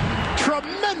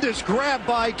 Tremendous grab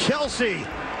by Kelce.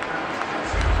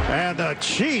 And the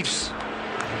Chiefs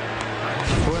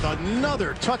with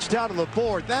another touchdown on the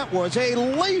board. That was a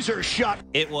laser shot.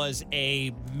 It was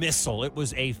a missile. It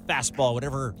was a fastball,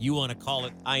 whatever you want to call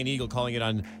it. Ian Eagle calling it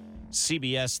on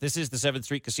CBS. This is the 7th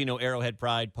Street Casino Arrowhead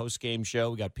Pride post-game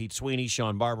show. We got Pete Sweeney,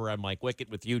 Shawn Barber, and Mike Wickett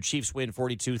with you. Chiefs win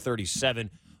 42-37.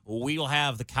 We will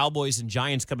have the Cowboys and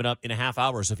Giants coming up in a half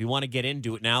hour. So if you want to get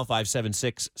into it now,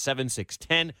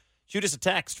 576-7610. Shoot us a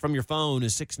text from your phone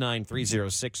is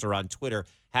 69306 or on Twitter,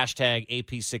 hashtag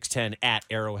AP610 at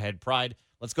Arrowhead Pride.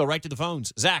 Let's go right to the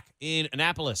phones. Zach in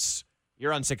Annapolis.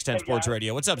 You're on 610 Sports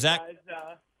Radio. What's up, Zach?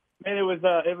 Man, it was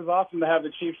awesome to have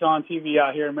the Chiefs on TV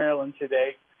out here in Maryland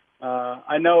today.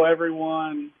 I know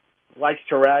everyone likes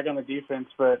to rag on the defense,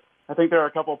 but I think there are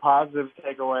a couple of positives to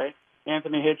take away.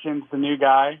 Anthony Hitchens, the new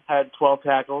guy, had 12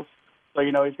 tackles. So,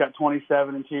 he's got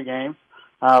 27 in 2 games,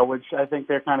 which I think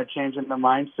they're kind of changing the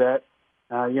mindset,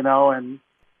 and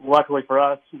luckily for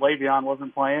us, Le'Veon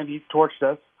wasn't playing. He torched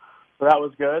us, so that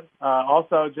was good.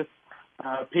 Also, just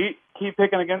Pete, keep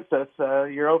picking against us.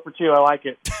 You're 0 for 2. I like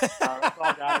it. That's all,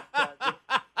 guys.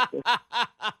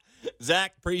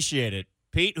 Zach, appreciate it.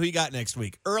 Pete, who you got next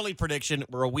week? Early prediction.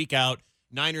 We're a week out.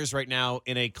 Niners right now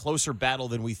in a closer battle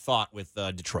than we thought with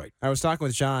Detroit. I was talking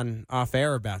with Shawn off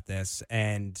air about this,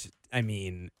 and I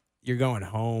mean, you're going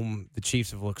home. The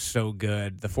Chiefs have looked so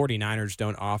good. The 49ers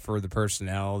don't offer the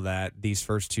personnel that these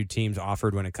first two teams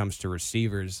offered when it comes to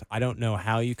receivers. I don't know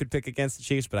how you could pick against the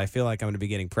Chiefs, but I feel like I'm going to be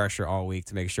getting pressure all week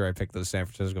to make sure I pick those San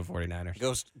Francisco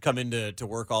 49ers. Come into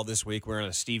work all this week wearing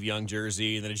a Steve Young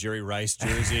jersey and then a Jerry Rice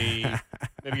jersey,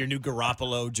 maybe your new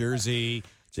Garoppolo jersey.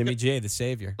 Jimmy J, the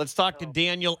savior. Let's talk to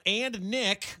Daniel and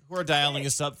Nick, who are dialing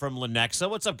us up from Lenexa.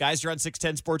 What's up, guys? You're on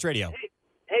 610 Sports Radio.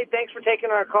 Hey, thanks for taking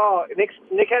our call. Nick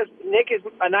is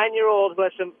a 9-year-old who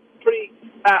has some pretty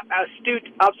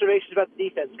astute observations about the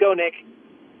defense. Go, Nick.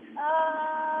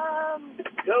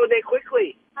 Go, Nick,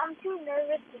 quickly. I'm too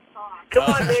nervous to talk.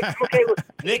 Come on, Nick. Okay, look.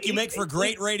 Nick, you make for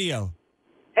great radio.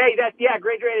 Hey,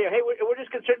 great radio. Hey, we're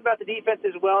just concerned about the defense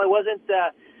as well. It wasn't.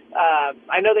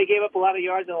 I know they gave up a lot of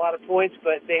yards and a lot of points,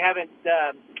 but they haven't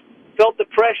felt the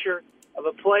pressure of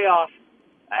a playoff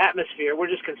atmosphere. We're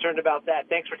just concerned about that.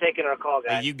 Thanks for taking our call,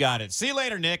 guys. Hey, you got it. See you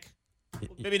later, Nick.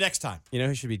 Maybe next time. You know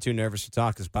who should be too nervous to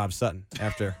talk is Bob Sutton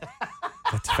after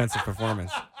that defensive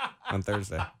performance on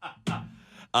Thursday.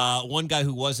 One guy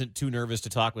who wasn't too nervous to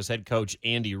talk was head coach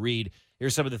Andy Reid.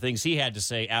 Here's some of the things he had to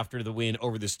say after the win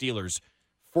over the Steelers,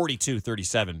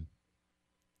 42-37.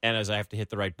 And as I have to hit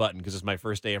the right button because it's my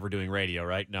first day ever doing radio,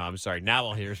 right? No, I'm sorry. Now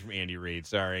I'll hear from Andy Reid.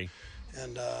 Sorry.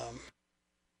 And,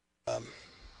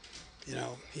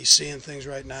 he's seeing things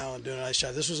right now and doing a nice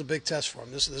job. This was a big test for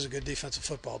him. This is a good defensive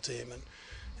football team.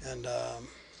 And that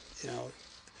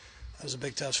was a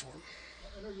big test for him.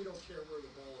 I know you don't care where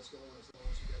the ball is going as long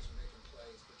as you guys are making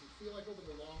plays, but do you feel like over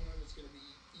the long run it's going to be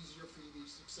easier for you to be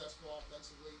successful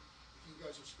offensively if you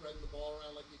guys are spreading the ball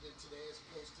around like you did today as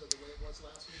opposed to the way it was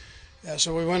last week? Yeah,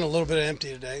 so we went a little bit empty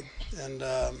today, and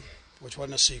which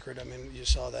wasn't a secret. I mean, you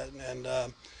saw that, and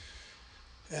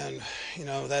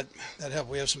that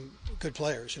helped. We have some good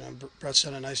players. You know, Brett's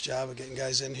done a nice job of getting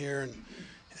guys in here,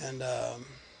 and we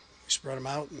spread them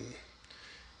out and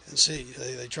see.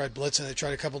 They tried blitzing. They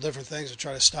tried a couple different things to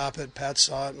try to stop it. Pat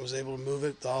saw it and was able to move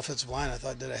it. The offensive line, I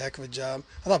thought, did a heck of a job.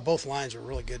 I thought both lines were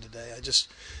really good today.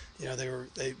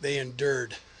 They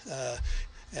endured,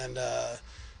 and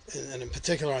in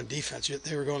particular on defense,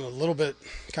 they were going a little bit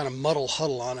kind of muddle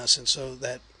huddle on us, and so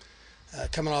that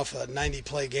coming off a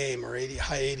 90-play game or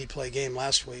high 80-play game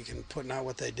last week and putting out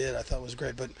what they did, I thought was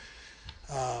great. But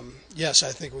yes,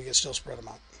 I think we can still spread them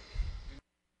out.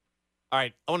 All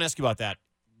right, I want to ask you about that.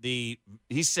 He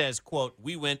says, quote,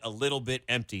 we went a little bit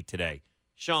empty today.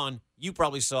 Shawn, you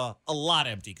probably saw a lot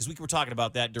empty because we were talking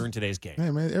about that during today's game.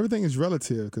 Hey, man, everything is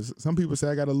relative because some people say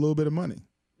I got a little bit of money.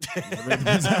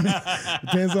 Depends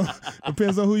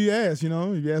on who you ask. You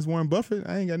know, if you ask Warren Buffett,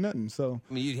 I ain't got nothing. So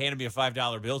I mean, you handed me a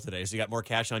 $5 bill today, so you got more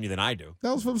cash on you than I do.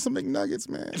 That was from some McNuggets,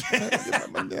 man.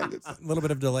 A little bit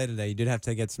of delay today. You did have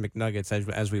to get some McNuggets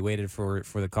as we waited for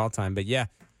the call time. But yeah,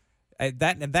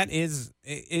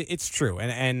 it's true.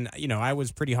 And I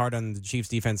was pretty hard on the Chiefs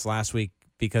defense last week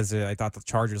because I thought the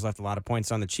Chargers left a lot of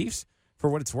points on the Chiefs. For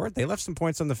what it's worth, they left some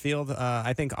points on the field.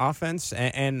 I think offense,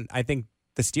 and I think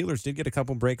the Steelers did get a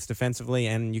couple breaks defensively,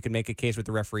 and you can make a case with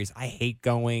the referees. I hate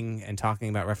going and talking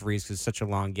about referees because it's such a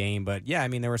long game. But, yeah, I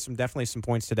mean, there were definitely some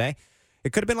points today.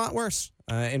 It could have been a lot worse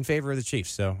in favor of the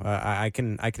Chiefs, so I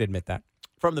can admit that.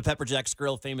 From the Pepper Jack's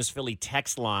Grill Famous Philly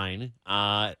text line,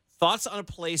 thoughts on a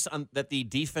place that the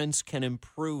defense can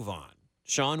improve on?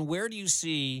 Shawn, where do you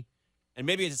see, and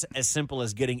maybe it's as simple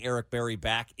as getting Eric Berry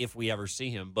back if we ever see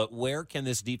him, but where can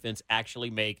this defense actually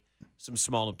make some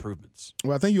small improvements?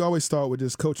 Well, I think you always start with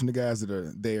just coaching the guys that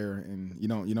are there, and you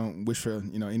don't wish for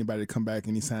anybody to come back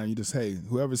anytime. You just, hey,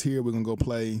 whoever's here, we're gonna go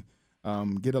play,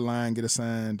 get a line, get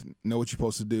assigned, know what you're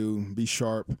supposed to do, be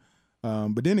sharp.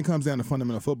 But then it comes down to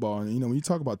fundamental football, and when you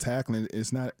talk about tackling,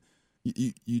 it's not.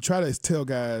 You try to tell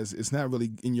guys it's not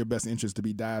really in your best interest to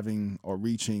be diving or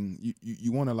reaching.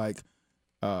 You want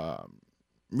to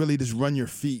really just run your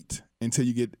feet until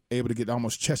you get able to get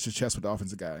almost chest to chest with the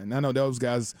offensive guy. And I know those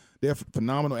guys, they're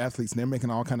phenomenal athletes and they're making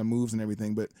all kind of moves and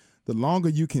everything. But the longer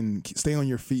you can stay on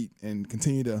your feet and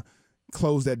continue to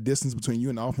close that distance between you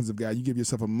and the offensive guy, you give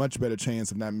yourself a much better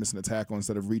chance of not missing a tackle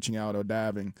instead of reaching out or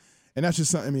diving. And that's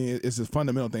just something. I mean, it's a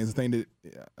fundamental thing. It's a thing that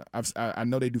I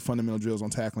know they do fundamental drills on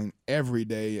tackling every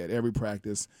day at every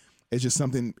practice. It's just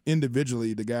something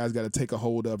individually the guys got to take a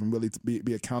hold of and really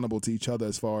be accountable to each other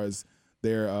as far as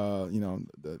their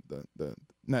the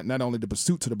not only the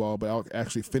pursuit to the ball, but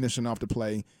actually finishing off the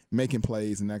play, making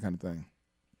plays, and that kind of thing.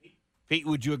 Pete,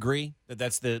 would you agree that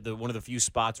that's the one of the few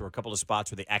spots or a couple of spots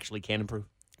where they actually can improve?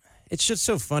 It's just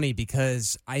so funny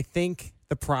because I think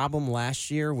the problem last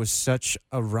year was such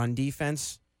a run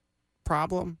defense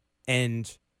problem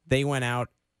and they went out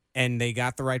and they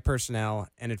got the right personnel,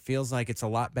 and it feels like it's a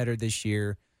lot better this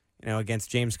year. Against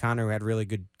James Conner, who had a really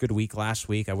good week last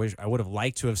week. I would have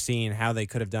liked to have seen how they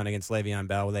could have done against Le'Veon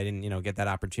Bell. They didn't, get that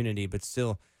opportunity. But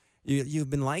still, you've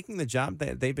been liking the job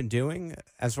that they've been doing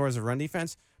as far as the run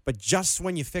defense. But just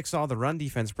when you fix all the run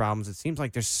defense problems, it seems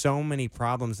like there's so many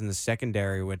problems in the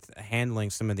secondary with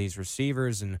handling some of these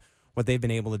receivers and what they've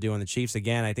been able to do on the Chiefs.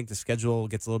 Again, I think the schedule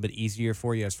gets a little bit easier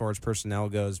for you as far as personnel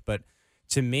goes. But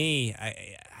to me,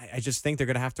 I just think they're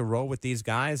going to have to roll with these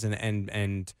guys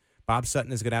and Bob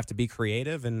Sutton is going to have to be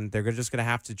creative, and they're just going to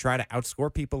have to try to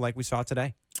outscore people like we saw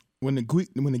today. When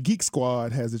the Geek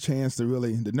Squad has a chance to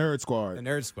really, the Nerd Squad. The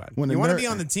Nerd Squad. You want to be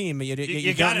on the team, but you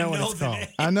don't know what it's called.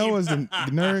 I know it's the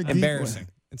Nerd Geek. Embarrassing.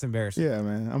 It's embarrassing. Yeah,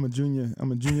 man. I'm a junior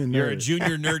nerd. You're a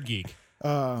junior nerd geek.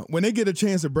 When they get a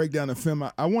chance to break down the film,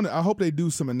 I hope they do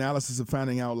some analysis of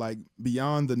finding out, like,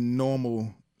 beyond the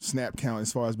normal snap count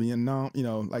as far as being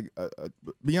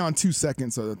beyond 2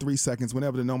 seconds or 3 seconds,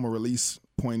 whenever the normal release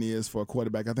point is for a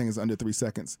quarterback. I think it's under 3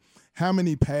 seconds. How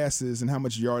many passes and how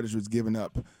much yardage was given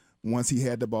up once he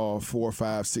had the ball 4,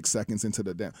 5, 6 seconds into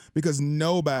the down? Because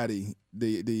nobody,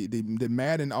 the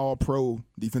Madden All-Pro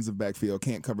defensive backfield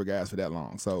can't cover guys for that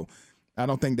long. So I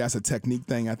don't think that's a technique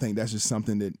thing. I think that's just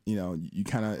something that, you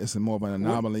kind of, it's more of an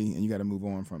anomaly and you got to move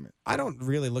on from it. I don't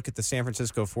really look at the San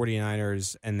Francisco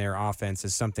 49ers and their offense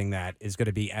as something that is going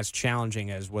to be as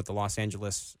challenging as what the Los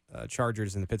Angeles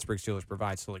Chargers and the Pittsburgh Steelers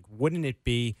provide. So, wouldn't it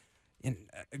be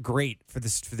great for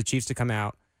the Chiefs to come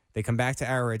out, they come back to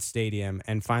Arrowhead Stadium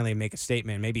and finally make a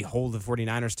statement, maybe hold the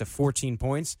 49ers to 14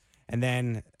 points, and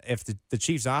then if the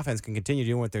Chiefs offense can continue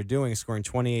doing what they're doing, scoring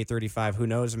 28, 35, who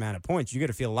knows amount of points, you got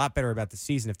to feel a lot better about the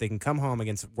season if they can come home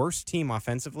against worst team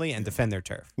offensively and defend their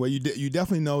turf. Well, you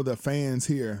definitely know the fans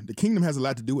here. The Kingdom has a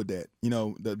lot to do with that.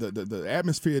 The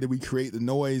atmosphere that we create, the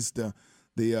noise,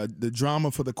 the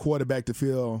drama for the quarterback to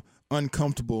feel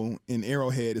uncomfortable in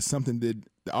Arrowhead is something that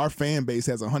our fan base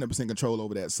has 100% control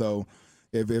over that. So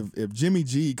if Jimmy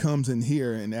G comes in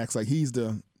here and acts like he's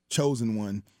the chosen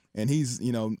one, and he's,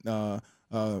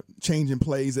 changing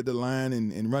plays at the line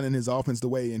and running his offense the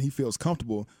way, and he feels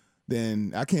comfortable,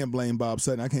 then I can't blame Bob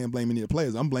Sutton. I can't blame any of the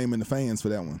players. I'm blaming the fans for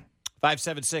that one.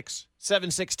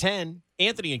 576-7610.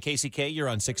 Anthony and KCK, you're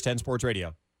on 610 Sports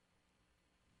Radio.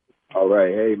 All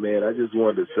right. Hey, man, I just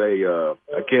wanted to say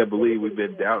I can't believe we've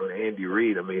been doubting Andy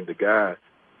Reid. I mean, the guy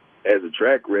has a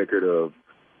track record of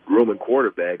grooming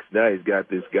quarterbacks. Now he's got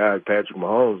this guy, Patrick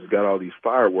Mahomes, has got all these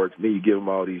fireworks. And then you give him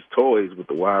all these toys with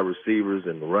the wide receivers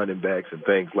and the running backs and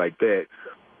things like that.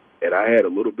 And I had a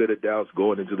little bit of doubts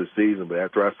going into the season, but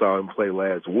after I saw him play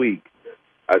last week,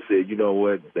 I said, you know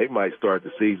what, they might start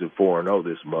the season 4-0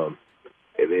 this month.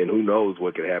 And then who knows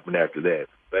what could happen after that.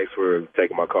 Thanks for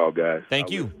taking my call, guys. Thank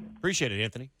you. Appreciate it,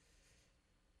 Anthony.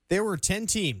 There were 10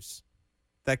 teams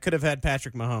that could have had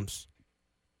Patrick Mahomes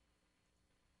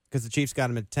because the Chiefs got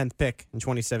him at 10th pick in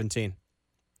 2017.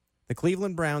 The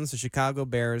Cleveland Browns, the Chicago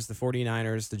Bears, the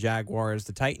 49ers, the Jaguars,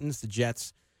 the Titans, the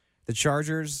Jets, the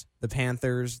Chargers, the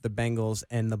Panthers, the Bengals,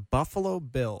 and the Buffalo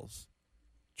Bills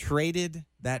traded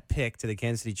that pick to the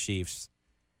Kansas City Chiefs.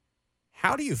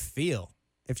 How do you feel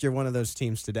if you're one of those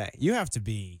teams today? You have to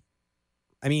be,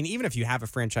 even if you have a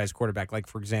franchise quarterback, like,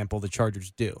 for example, the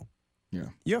Chargers do,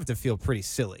 you have to feel pretty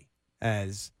silly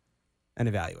as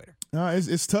an evaluator.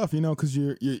 It's tough, because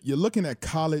you're looking at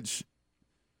college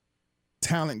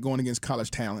talent going against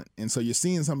college talent, and so you're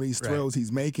seeing some of these throws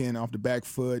he's making off the back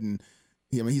foot, and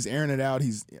he's airing it out.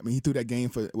 He threw that game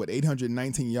for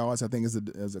 819 yards. I think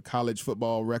is a college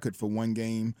football record for one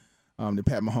game that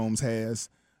Pat Mahomes has.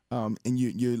 And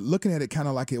you're looking at it kind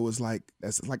of like it was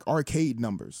that's like arcade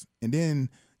numbers, and then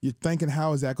you're thinking,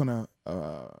 how is that going to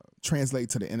translate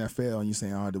to the NFL? And you're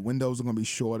saying, the windows are going to be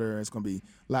shorter. It's going to be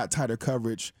a lot tighter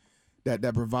coverage. That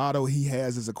bravado he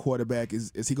has as a quarterback,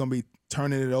 is he going to be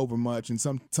turning it over much? And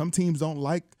some teams don't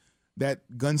like that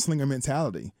gunslinger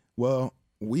mentality. Well,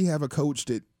 we have a coach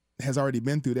that has already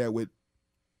been through that with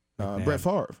Brett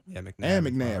Favre and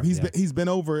McNabb.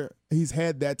 He's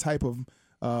had that type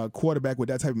of quarterback with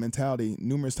that type of mentality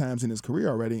numerous times in his career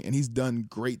already, and he's done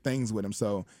great things with him.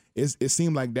 So it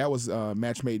seemed like that was a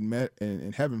match made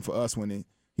in heaven for us when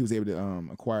he was able to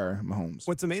acquire Mahomes.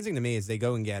 What's amazing to me is they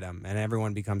go and get him, and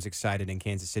everyone becomes excited in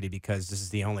Kansas City because this is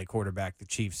the only quarterback the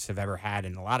Chiefs have ever had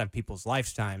in a lot of people's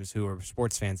lifetimes who are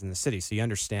sports fans in the city, so you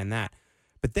understand that.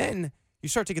 But then you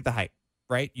start to get the hype,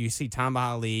 right? You see Tamba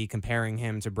Ali comparing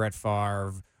him to Brett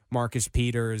Favre, Marcus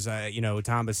Peters.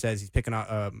 Tamba says he's picking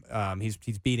up.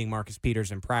 He's beating Marcus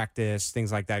Peters in practice,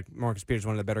 things like that. Marcus Peters is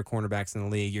one of the better cornerbacks in the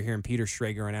league. You're hearing Peter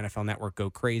Schrager on NFL Network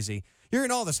go crazy. You're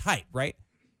hearing all this hype, right?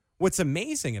 what's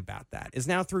amazing about that is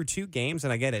now through 2 games,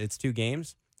 and I get it, it's 2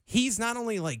 games, he's not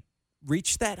only like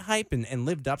reached that hype and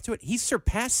lived up to it, he's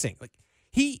surpassing. Like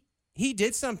he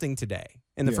did something today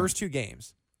in the first 2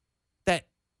 games that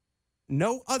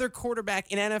no other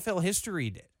quarterback in NFL history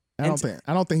did. I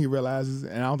don't think he realizes,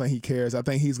 and I don't think he cares. I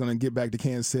think he's going to get back to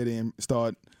Kansas City and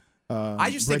start.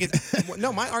 I just think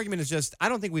no. My argument is just I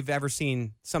don't think we've ever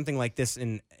seen something like this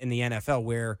in the NFL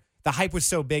where the hype was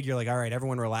so big. You're like, all right,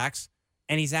 everyone relax,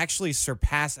 and he's actually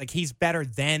surpassed. Like he's better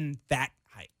than that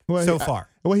hype so far.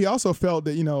 He also felt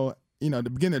that at the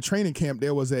beginning of training camp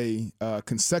there was a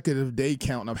consecutive day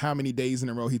count of how many days in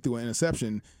a row he threw an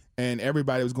interception, and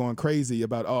everybody was going crazy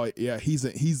about, oh yeah, he's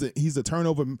a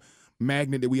turnover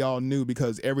magnet that we all knew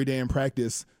because every day in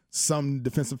practice some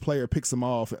defensive player picks him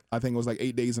off. I think it was like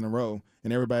 8 days in a row,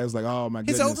 and everybody was like, oh my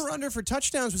goodness. His over-under for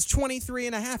touchdowns was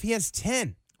 23.5. He has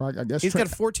 10. I guess he's got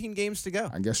 14 games to go.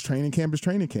 I guess training camp is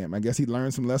training camp. I guess he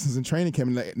learned some lessons in training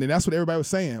camp, and that's what everybody was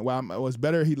saying. Well, it was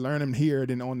better he learned them here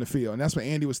than on the field, and that's what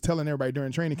Andy was telling everybody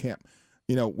during training camp.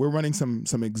 We're running some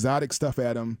exotic stuff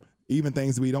at him, even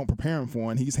things that we don't prepare him for,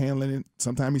 and he's handling it.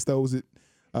 Sometimes he throws it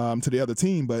to the other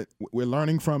team, but we're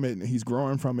learning from it, and he's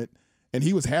growing from it. And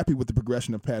he was happy with the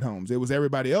progression of Pat Holmes. It was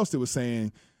everybody else that was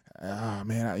saying,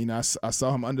 man, I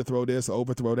saw him underthrow this or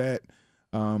overthrow that.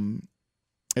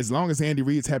 As long as Andy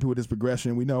Reid's happy with his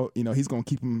progression, we know, he's going to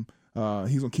keep him.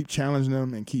 He's going to keep challenging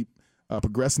them and keep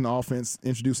progressing the offense,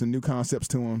 introducing new concepts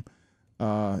to him.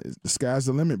 The sky's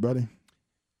the limit, buddy.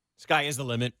 Sky is the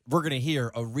limit. We're going to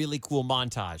hear a really cool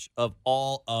montage of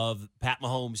all of Pat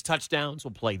Mahomes' touchdowns.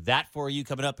 We'll play that for you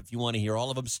coming up. If you want to hear all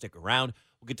of them, stick around.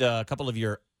 We'll get to a couple of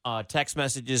your text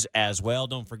messages as well.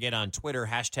 Don't forget on Twitter,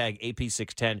 hashtag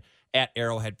AP610 at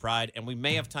Arrowhead Pride. And we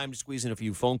may have time to squeeze in a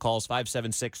few phone calls,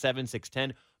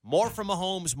 576-7610. More from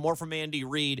Mahomes, more from Andy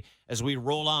Reid as we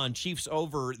roll on. Chiefs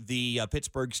over the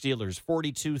Pittsburgh Steelers,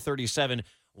 42-37.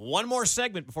 One more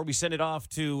segment before we send it off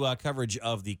to coverage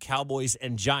of the Cowboys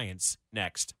and Giants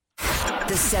next.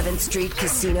 The 7th Street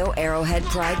Casino Arrowhead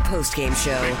Pride postgame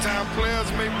show. Big-time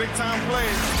players make big-time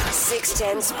plays.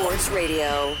 610 Sports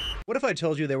Radio. What if I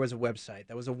told you there was a website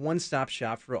that was a one-stop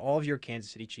shop for all of your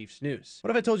Kansas City Chiefs news? What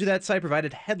if I told you that site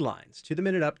provided headlines,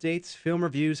 to-the-minute updates, film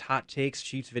reviews, hot takes,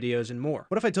 Chiefs videos, and more?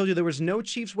 What if I told you there was no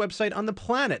Chiefs website on the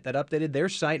planet that updated their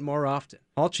site more often?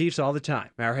 All Chiefs all the time.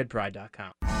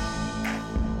 ArrowheadPride.com.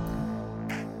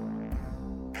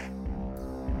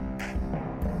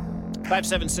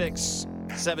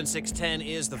 576-7610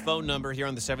 is the phone number here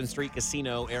on the 7th Street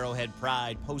Casino Arrowhead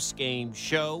Pride postgame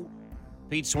show.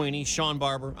 Pete Sweeney, Shawn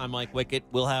Barber, I'm Mike Wickett.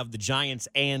 We'll have the Giants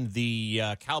and the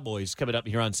Cowboys coming up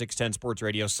here on 610 Sports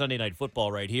Radio, Sunday Night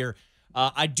Football right here.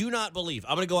 I do not believe,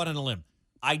 I'm going to go out on a limb,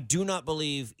 I do not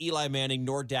believe Eli Manning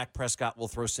nor Dak Prescott will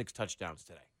throw 6 touchdowns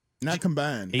today. Not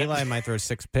combined. Eli might throw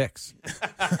 6 picks.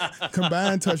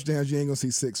 Combined touchdowns, you ain't going to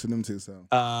see 6 for them too. So,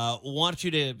 want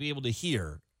you to be able to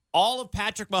hear all of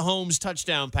Patrick Mahomes'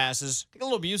 touchdown passes. Get a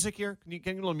little music here. Can you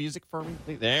get a little music for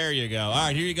me? There you go. All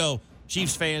right, here you go.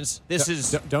 Chiefs fans, this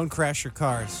is... Don't crash your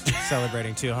cars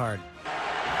celebrating too hard.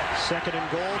 2nd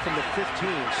and goal from the 15.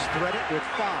 Spread it with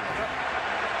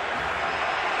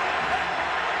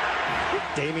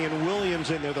 5. Damian Williams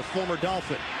in there, the former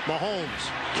Dolphin. Mahomes,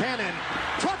 cannon,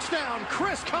 touchdown,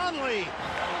 Chris Conley.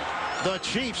 The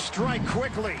Chiefs strike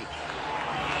quickly.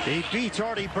 He beats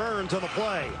Artie Burns on the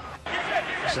play.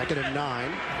 2nd and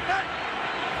 9.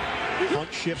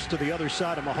 Hunt shifts to the other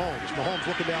side of Mahomes. Mahomes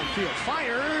looking downfield.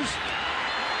 Fires.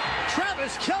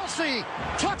 Travis Kelce.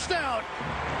 Touchdown.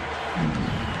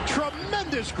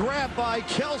 Tremendous grab by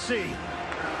Kelce.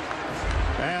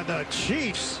 And the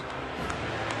Chiefs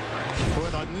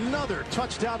with another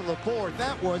touchdown to the board.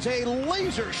 That was a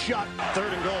laser shot.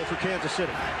 3rd and goal for Kansas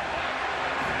City.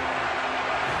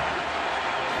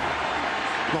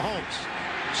 Mahomes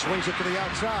swings it to the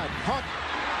outside. Hunt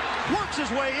works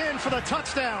his way in for the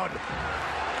touchdown.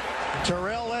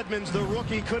 Terrell Edmonds, the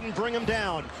rookie, couldn't bring him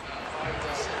down.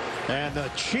 And the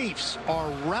Chiefs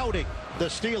are routing the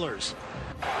Steelers.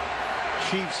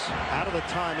 Chiefs out of the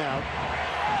timeout.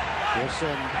 Will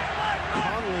send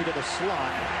Conley to the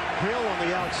slot. Hill on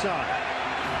the outside.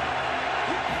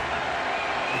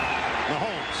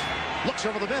 Mahomes looks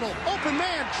over the middle. Open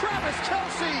man, Travis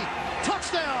Kelce.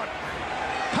 Touchdown.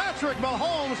 Patrick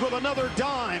Mahomes with another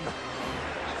dime.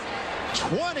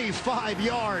 25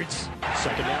 yards.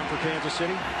 2nd down for Kansas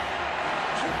City.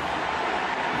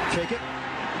 Take it.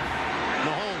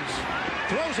 Mahomes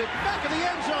throws it back in the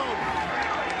end zone.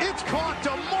 It's caught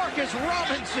to Marcus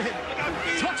Robinson.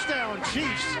 Touchdown,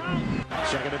 Chiefs.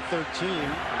 2nd and 13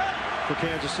 for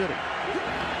Kansas City.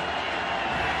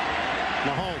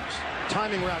 Mahomes,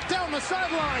 timing route down the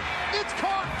sideline. It's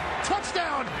caught.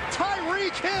 touchdown,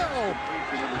 Tyreek Hill.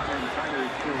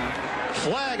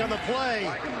 Flag on the play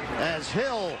as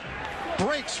Hill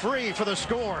breaks free for the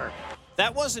score.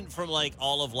 That wasn't from like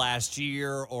all of last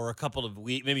year or a couple of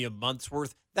weeks, maybe a month's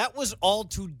worth. That was all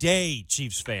today,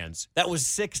 Chiefs fans. That was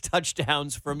 6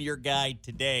 touchdowns from your guy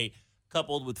today,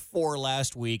 coupled with 4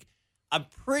 last week. I'm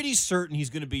pretty certain he's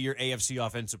going to be your AFC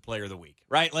Offensive Player of the Week,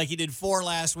 right? Like he did 4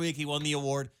 last week. He won the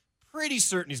award. Pretty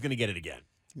certain he's going to get it again.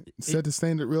 Set the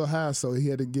standard real high, so he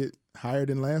had to get higher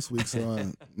than last week. So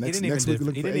next week,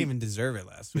 he didn't even deserve it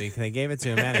last week. They gave it to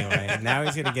him anyway. And now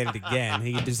he's going to get it again.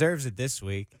 He deserves it this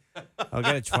week. I'll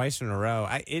get it twice in a row.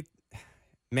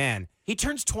 Man, he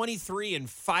turns 23 in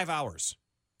 5 hours.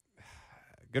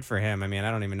 Good for him. I mean,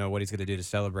 I don't even know what he's going to do to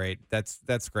celebrate.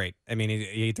 That's great. I mean,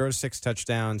 he throws 6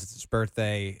 touchdowns. It's his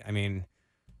birthday. I mean,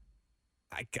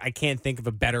 I can't think of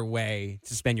a better way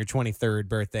to spend your 23rd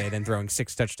birthday than throwing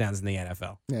 6 touchdowns in the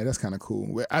NFL. Yeah, that's kind of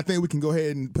cool. I think we can go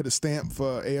ahead and put a stamp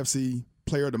for AFC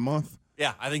Player of the Month.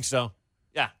 Yeah, I think so.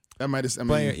 Yeah. That might just,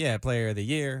 Player of the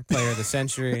year, Player of the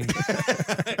century,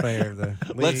 Player of the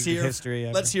league history.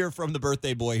 Let's hear from the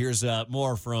birthday boy. Here's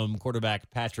more from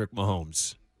quarterback Patrick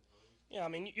Mahomes. Yeah, I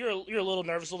mean, you're a little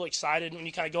nervous, a little excited when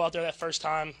you kind of go out there that first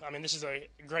time. I mean, this is a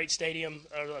great stadium,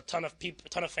 a ton of people, a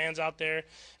ton of fans out there, and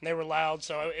they were loud,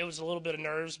 so it was a little bit of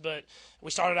nerves. But we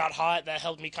started out hot. That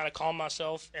helped me kind of calm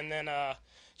myself, and then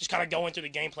just kind of going through the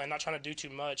game plan, not trying to do too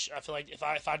much. I feel like if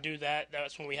I do that,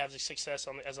 that's when we have the success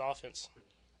as offense.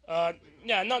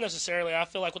 Yeah, not necessarily. I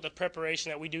feel like with the preparation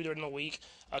that we do during the week,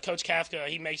 Coach Kafka,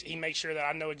 he makes sure that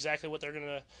I know exactly what they're going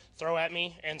to throw at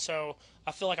me, and so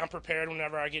I feel like I'm prepared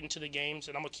whenever I get into the games,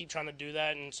 and I'm going to keep trying to do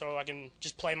that, and so I can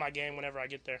just play my game whenever I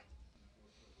get there.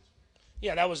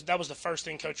 Yeah, that was the first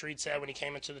thing Coach Reed said when he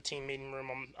came into the team meeting room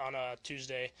on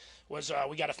Tuesday was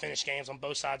we got to finish games on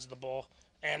both sides of the ball.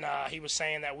 And he was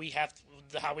saying that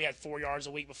how we had 4 yards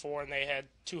a week before and they had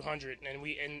 200.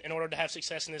 And in order to have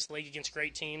success in this league against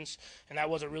great teams, and that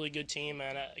was a really good team,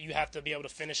 and you have to be able to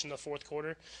finish in the fourth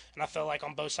quarter. And I felt like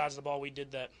on both sides of the ball we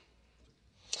did that.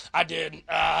 I did.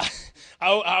 I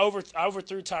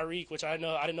overthrew Tyreek, which I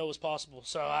didn't know was possible.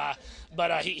 So,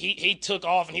 but he took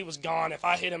off and he was gone. If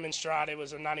I hit him in stride, it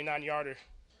was a 99-yarder.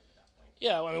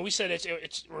 Yeah, I mean, we said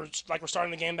we're starting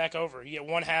the game back over. You get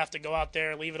one half to go out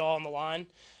there, leave it all on the line,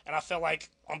 and I felt like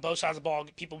on both sides of the ball,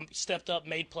 people stepped up,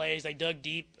 made plays, they dug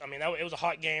deep. I mean, it was a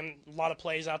hot game, a lot of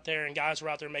plays out there, and guys were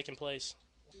out there making plays.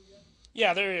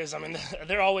 Yeah, there is. I mean,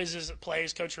 there always is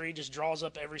plays Coach Reed just draws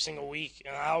up every single week,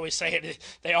 and I always say it.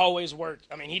 They always work.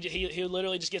 I mean, he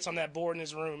literally just gets on that board in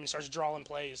his room and starts drawing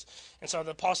plays, and so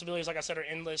the possibilities, like I said, are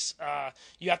endless.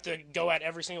 You have to go at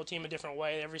every single team a different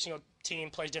way. Every single team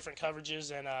plays different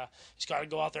coverages, and you just got to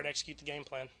go out there and execute the game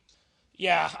plan.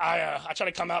 Yeah, I tried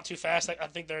to come out too fast. I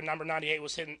think their number 98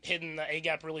 was hitting the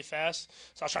A-gap really fast.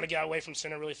 So I was trying to get away from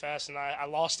center really fast, and I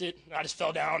lost it. I just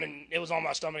fell down, and it was on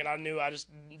my stomach, and I knew I just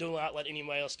do not let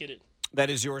anybody else get it. That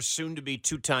is your soon-to-be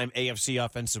 2-time AFC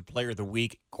Offensive Player of the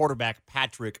Week. Quarterback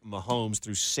Patrick Mahomes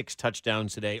threw 6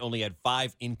 touchdowns today, only had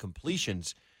 5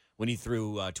 incompletions when he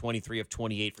threw 23 of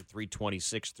 28 for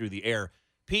 326 through the air.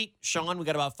 Pete, Shawn, we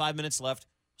got about 5 minutes left.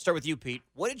 Start with you, Pete.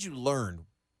 What did you learn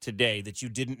today that you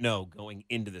didn't know going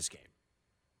into this game?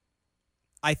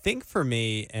 I think for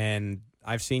me, and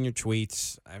I've seen your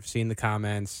tweets, I've seen the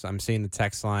comments, I'm seeing the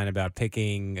text line about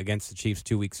picking against the Chiefs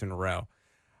 2 weeks in a row.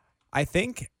 I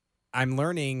think I'm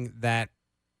learning that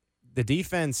the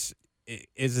defense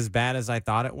is as bad as I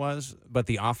thought it was, but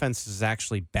the offense is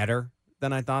actually better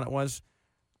than I thought it was.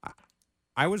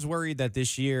 I was worried that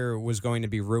this year was going to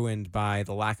be ruined by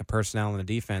the lack of personnel in the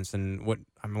defense, and what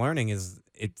I'm learning is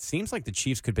it seems like the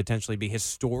Chiefs could potentially be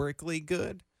historically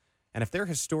good. And if they're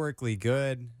historically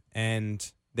good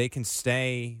and they can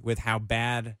stay with how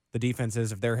bad the defense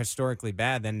is, if they're historically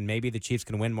bad, then maybe the Chiefs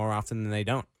can win more often than they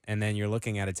don't. And then you're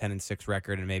looking at a 10-6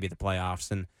 record and maybe the playoffs.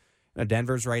 And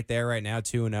Denver's right there right now,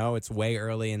 2-0. It's way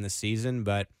early in the season,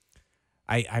 but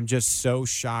I'm just so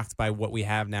shocked by what we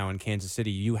have now in Kansas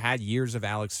City. You had years of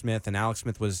Alex Smith, and Alex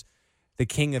Smith was the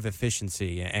king of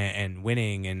efficiency and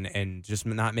winning and just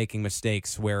not making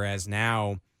mistakes, whereas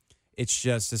now it's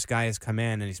just this guy has come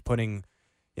in and he's putting,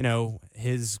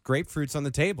 his grapefruits on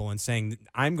the table and saying,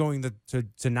 I'm going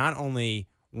to not only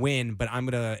win, but I'm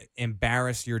going to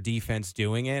embarrass your defense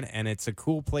doing it, and it's a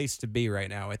cool place to be right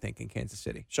now, I think, in Kansas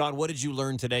City. Shawn, what did you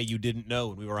learn today you didn't know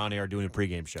when we were on air doing a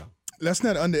pregame show? Let's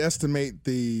not underestimate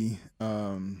the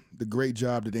great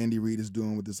job that Andy Reid is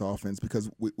doing with this offense, because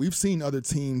we've seen other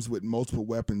teams with multiple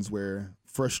weapons where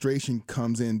frustration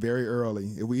comes in very early.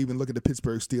 If we even look at the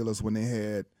Pittsburgh Steelers when they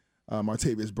had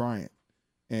Martavis Bryant,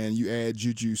 and you add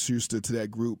Juju Schuster to that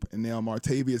group, and now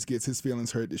Martavius gets his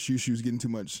feelings hurt that Schuster's getting too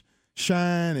much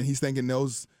shine, and he's thinking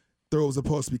those throws are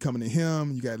supposed to be coming to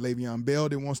him. You got Le'Veon Bell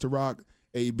that wants to rock.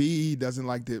 AB doesn't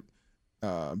like that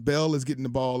Bell is getting the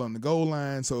ball on the goal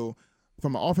line. So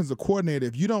from an offensive coordinator,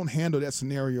 if you don't handle that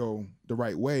scenario the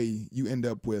right way, you end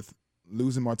up with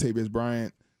losing Martavius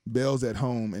Bryant, Bell's at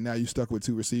home, and now you're stuck with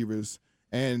two receivers.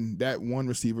 And that one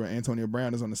receiver, Antonio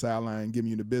Brown, is on the sideline giving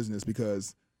you the business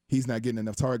because he's not getting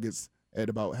enough targets at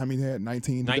about, how many he had,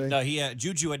 19 today? No, he had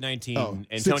Juju had 19. Antonio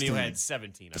 16. had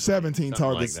 17. 17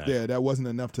 targets. Like Yeah, that wasn't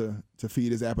enough to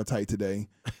feed his appetite today.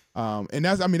 And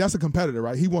that's a competitor,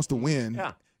 right? He wants to win.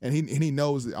 Yeah. And he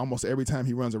knows that almost every time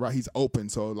he runs a route, he's open.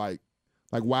 So like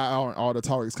why aren't all the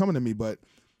targets coming to me? But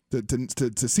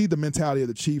to see the mentality of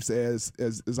the Chiefs as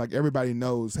like everybody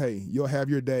knows, hey, you'll have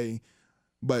your day,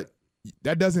 but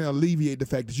that doesn't alleviate the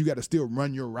fact that you got to still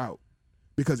run your route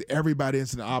because everybody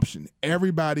is an option.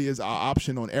 Everybody is an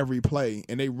option on every play,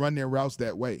 and they run their routes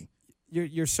that way.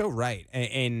 You're so right.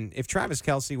 And if Travis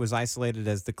Kelce was isolated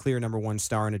as the clear number one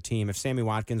star on a team, if Sammy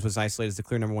Watkins was isolated as the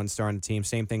clear number one star on the team,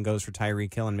 same thing goes for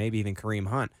Tyreek Hill and maybe even Kareem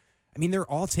Hunt. I mean, they're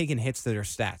all taking hits to their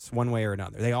stats one way or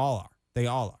another. They all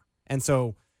are. And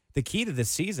so the key to this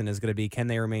season is going to be, can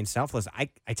they remain selfless? I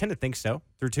tend to think so.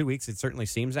 Through 2 weeks, it certainly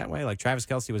seems that way. Like Travis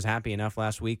Kelce was happy enough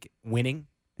last week winning,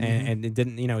 and it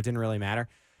didn't really matter.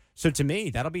 So to me,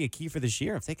 that'll be a key for this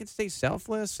year. If they can stay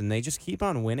selfless and they just keep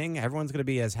on winning, everyone's going to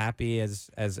be as happy as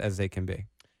they can be.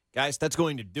 Guys, that's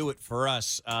going to do it for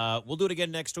us. We'll do it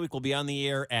again next week. We'll be on the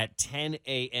air at 10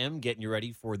 a.m. getting you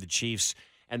ready for the Chiefs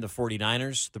and the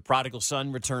 49ers. The prodigal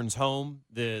son returns home.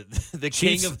 The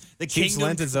Chiefs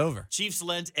Lent is over. Chiefs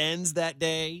Lent ends that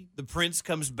day. The prince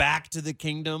comes back to the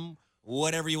kingdom.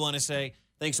 Whatever you want to say.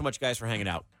 Thanks so much, guys, for hanging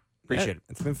out. Appreciate it.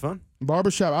 It's been fun.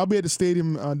 Barbershop. I'll be at the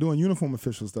stadium doing uniform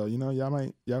officials though. You know, y'all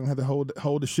gonna have to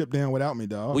hold the ship down without me,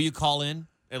 dog. Will you call in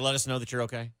and let us know that you're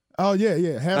okay? Oh yeah.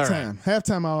 Halftime. All right.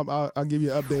 Halftime. I'll give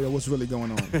you an update of what's really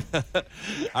going on. All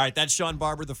right. That's Shawn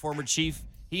Barber, the former Chief.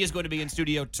 He is going to be in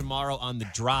studio tomorrow on The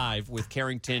Drive with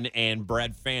Carrington and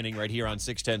Brad Fanning right here on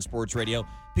 610 Sports Radio.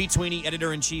 Pete Sweeney,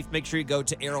 editor-in-chief. Make sure you go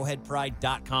to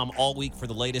arrowheadpride.com all week for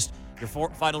the latest. Your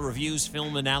final reviews,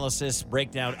 film analysis,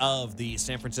 breakdown of the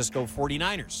San Francisco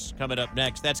 49ers coming up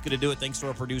next. That's going to do it. Thanks to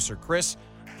our producer, Chris.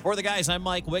 For the guys, I'm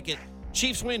Mike Wickett.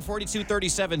 Chiefs win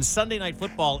 42-37. Sunday Night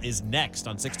Football is next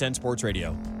on 610 Sports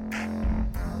Radio.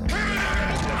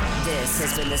 This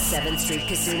has been the 7th Street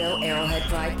Casino Arrowhead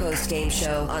Pride postgame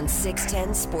show on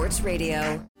 610 Sports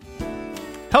Radio.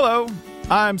 Hello,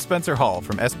 I'm Spencer Hall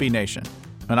from SB Nation,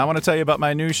 and I want to tell you about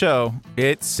my new show,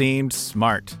 It Seemed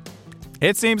Smart.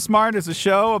 It Seemed Smart is a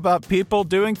show about people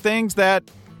doing things that,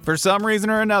 for some reason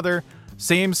or another,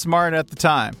 seem smart at the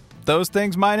time. Those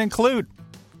things might include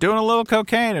doing a little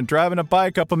cocaine and driving a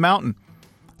bike up a mountain.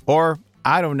 Or,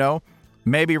 I don't know,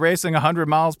 maybe racing 100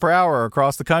 miles per hour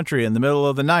across the country in the middle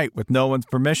of the night with no one's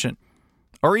permission.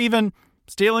 Or even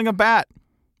stealing a bat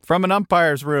from an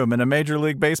umpire's room in a Major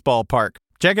League Baseball park.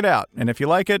 Check it out, and if you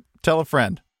like it, tell a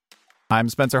friend. I'm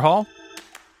Spencer Hall.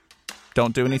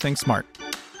 Don't do anything smart.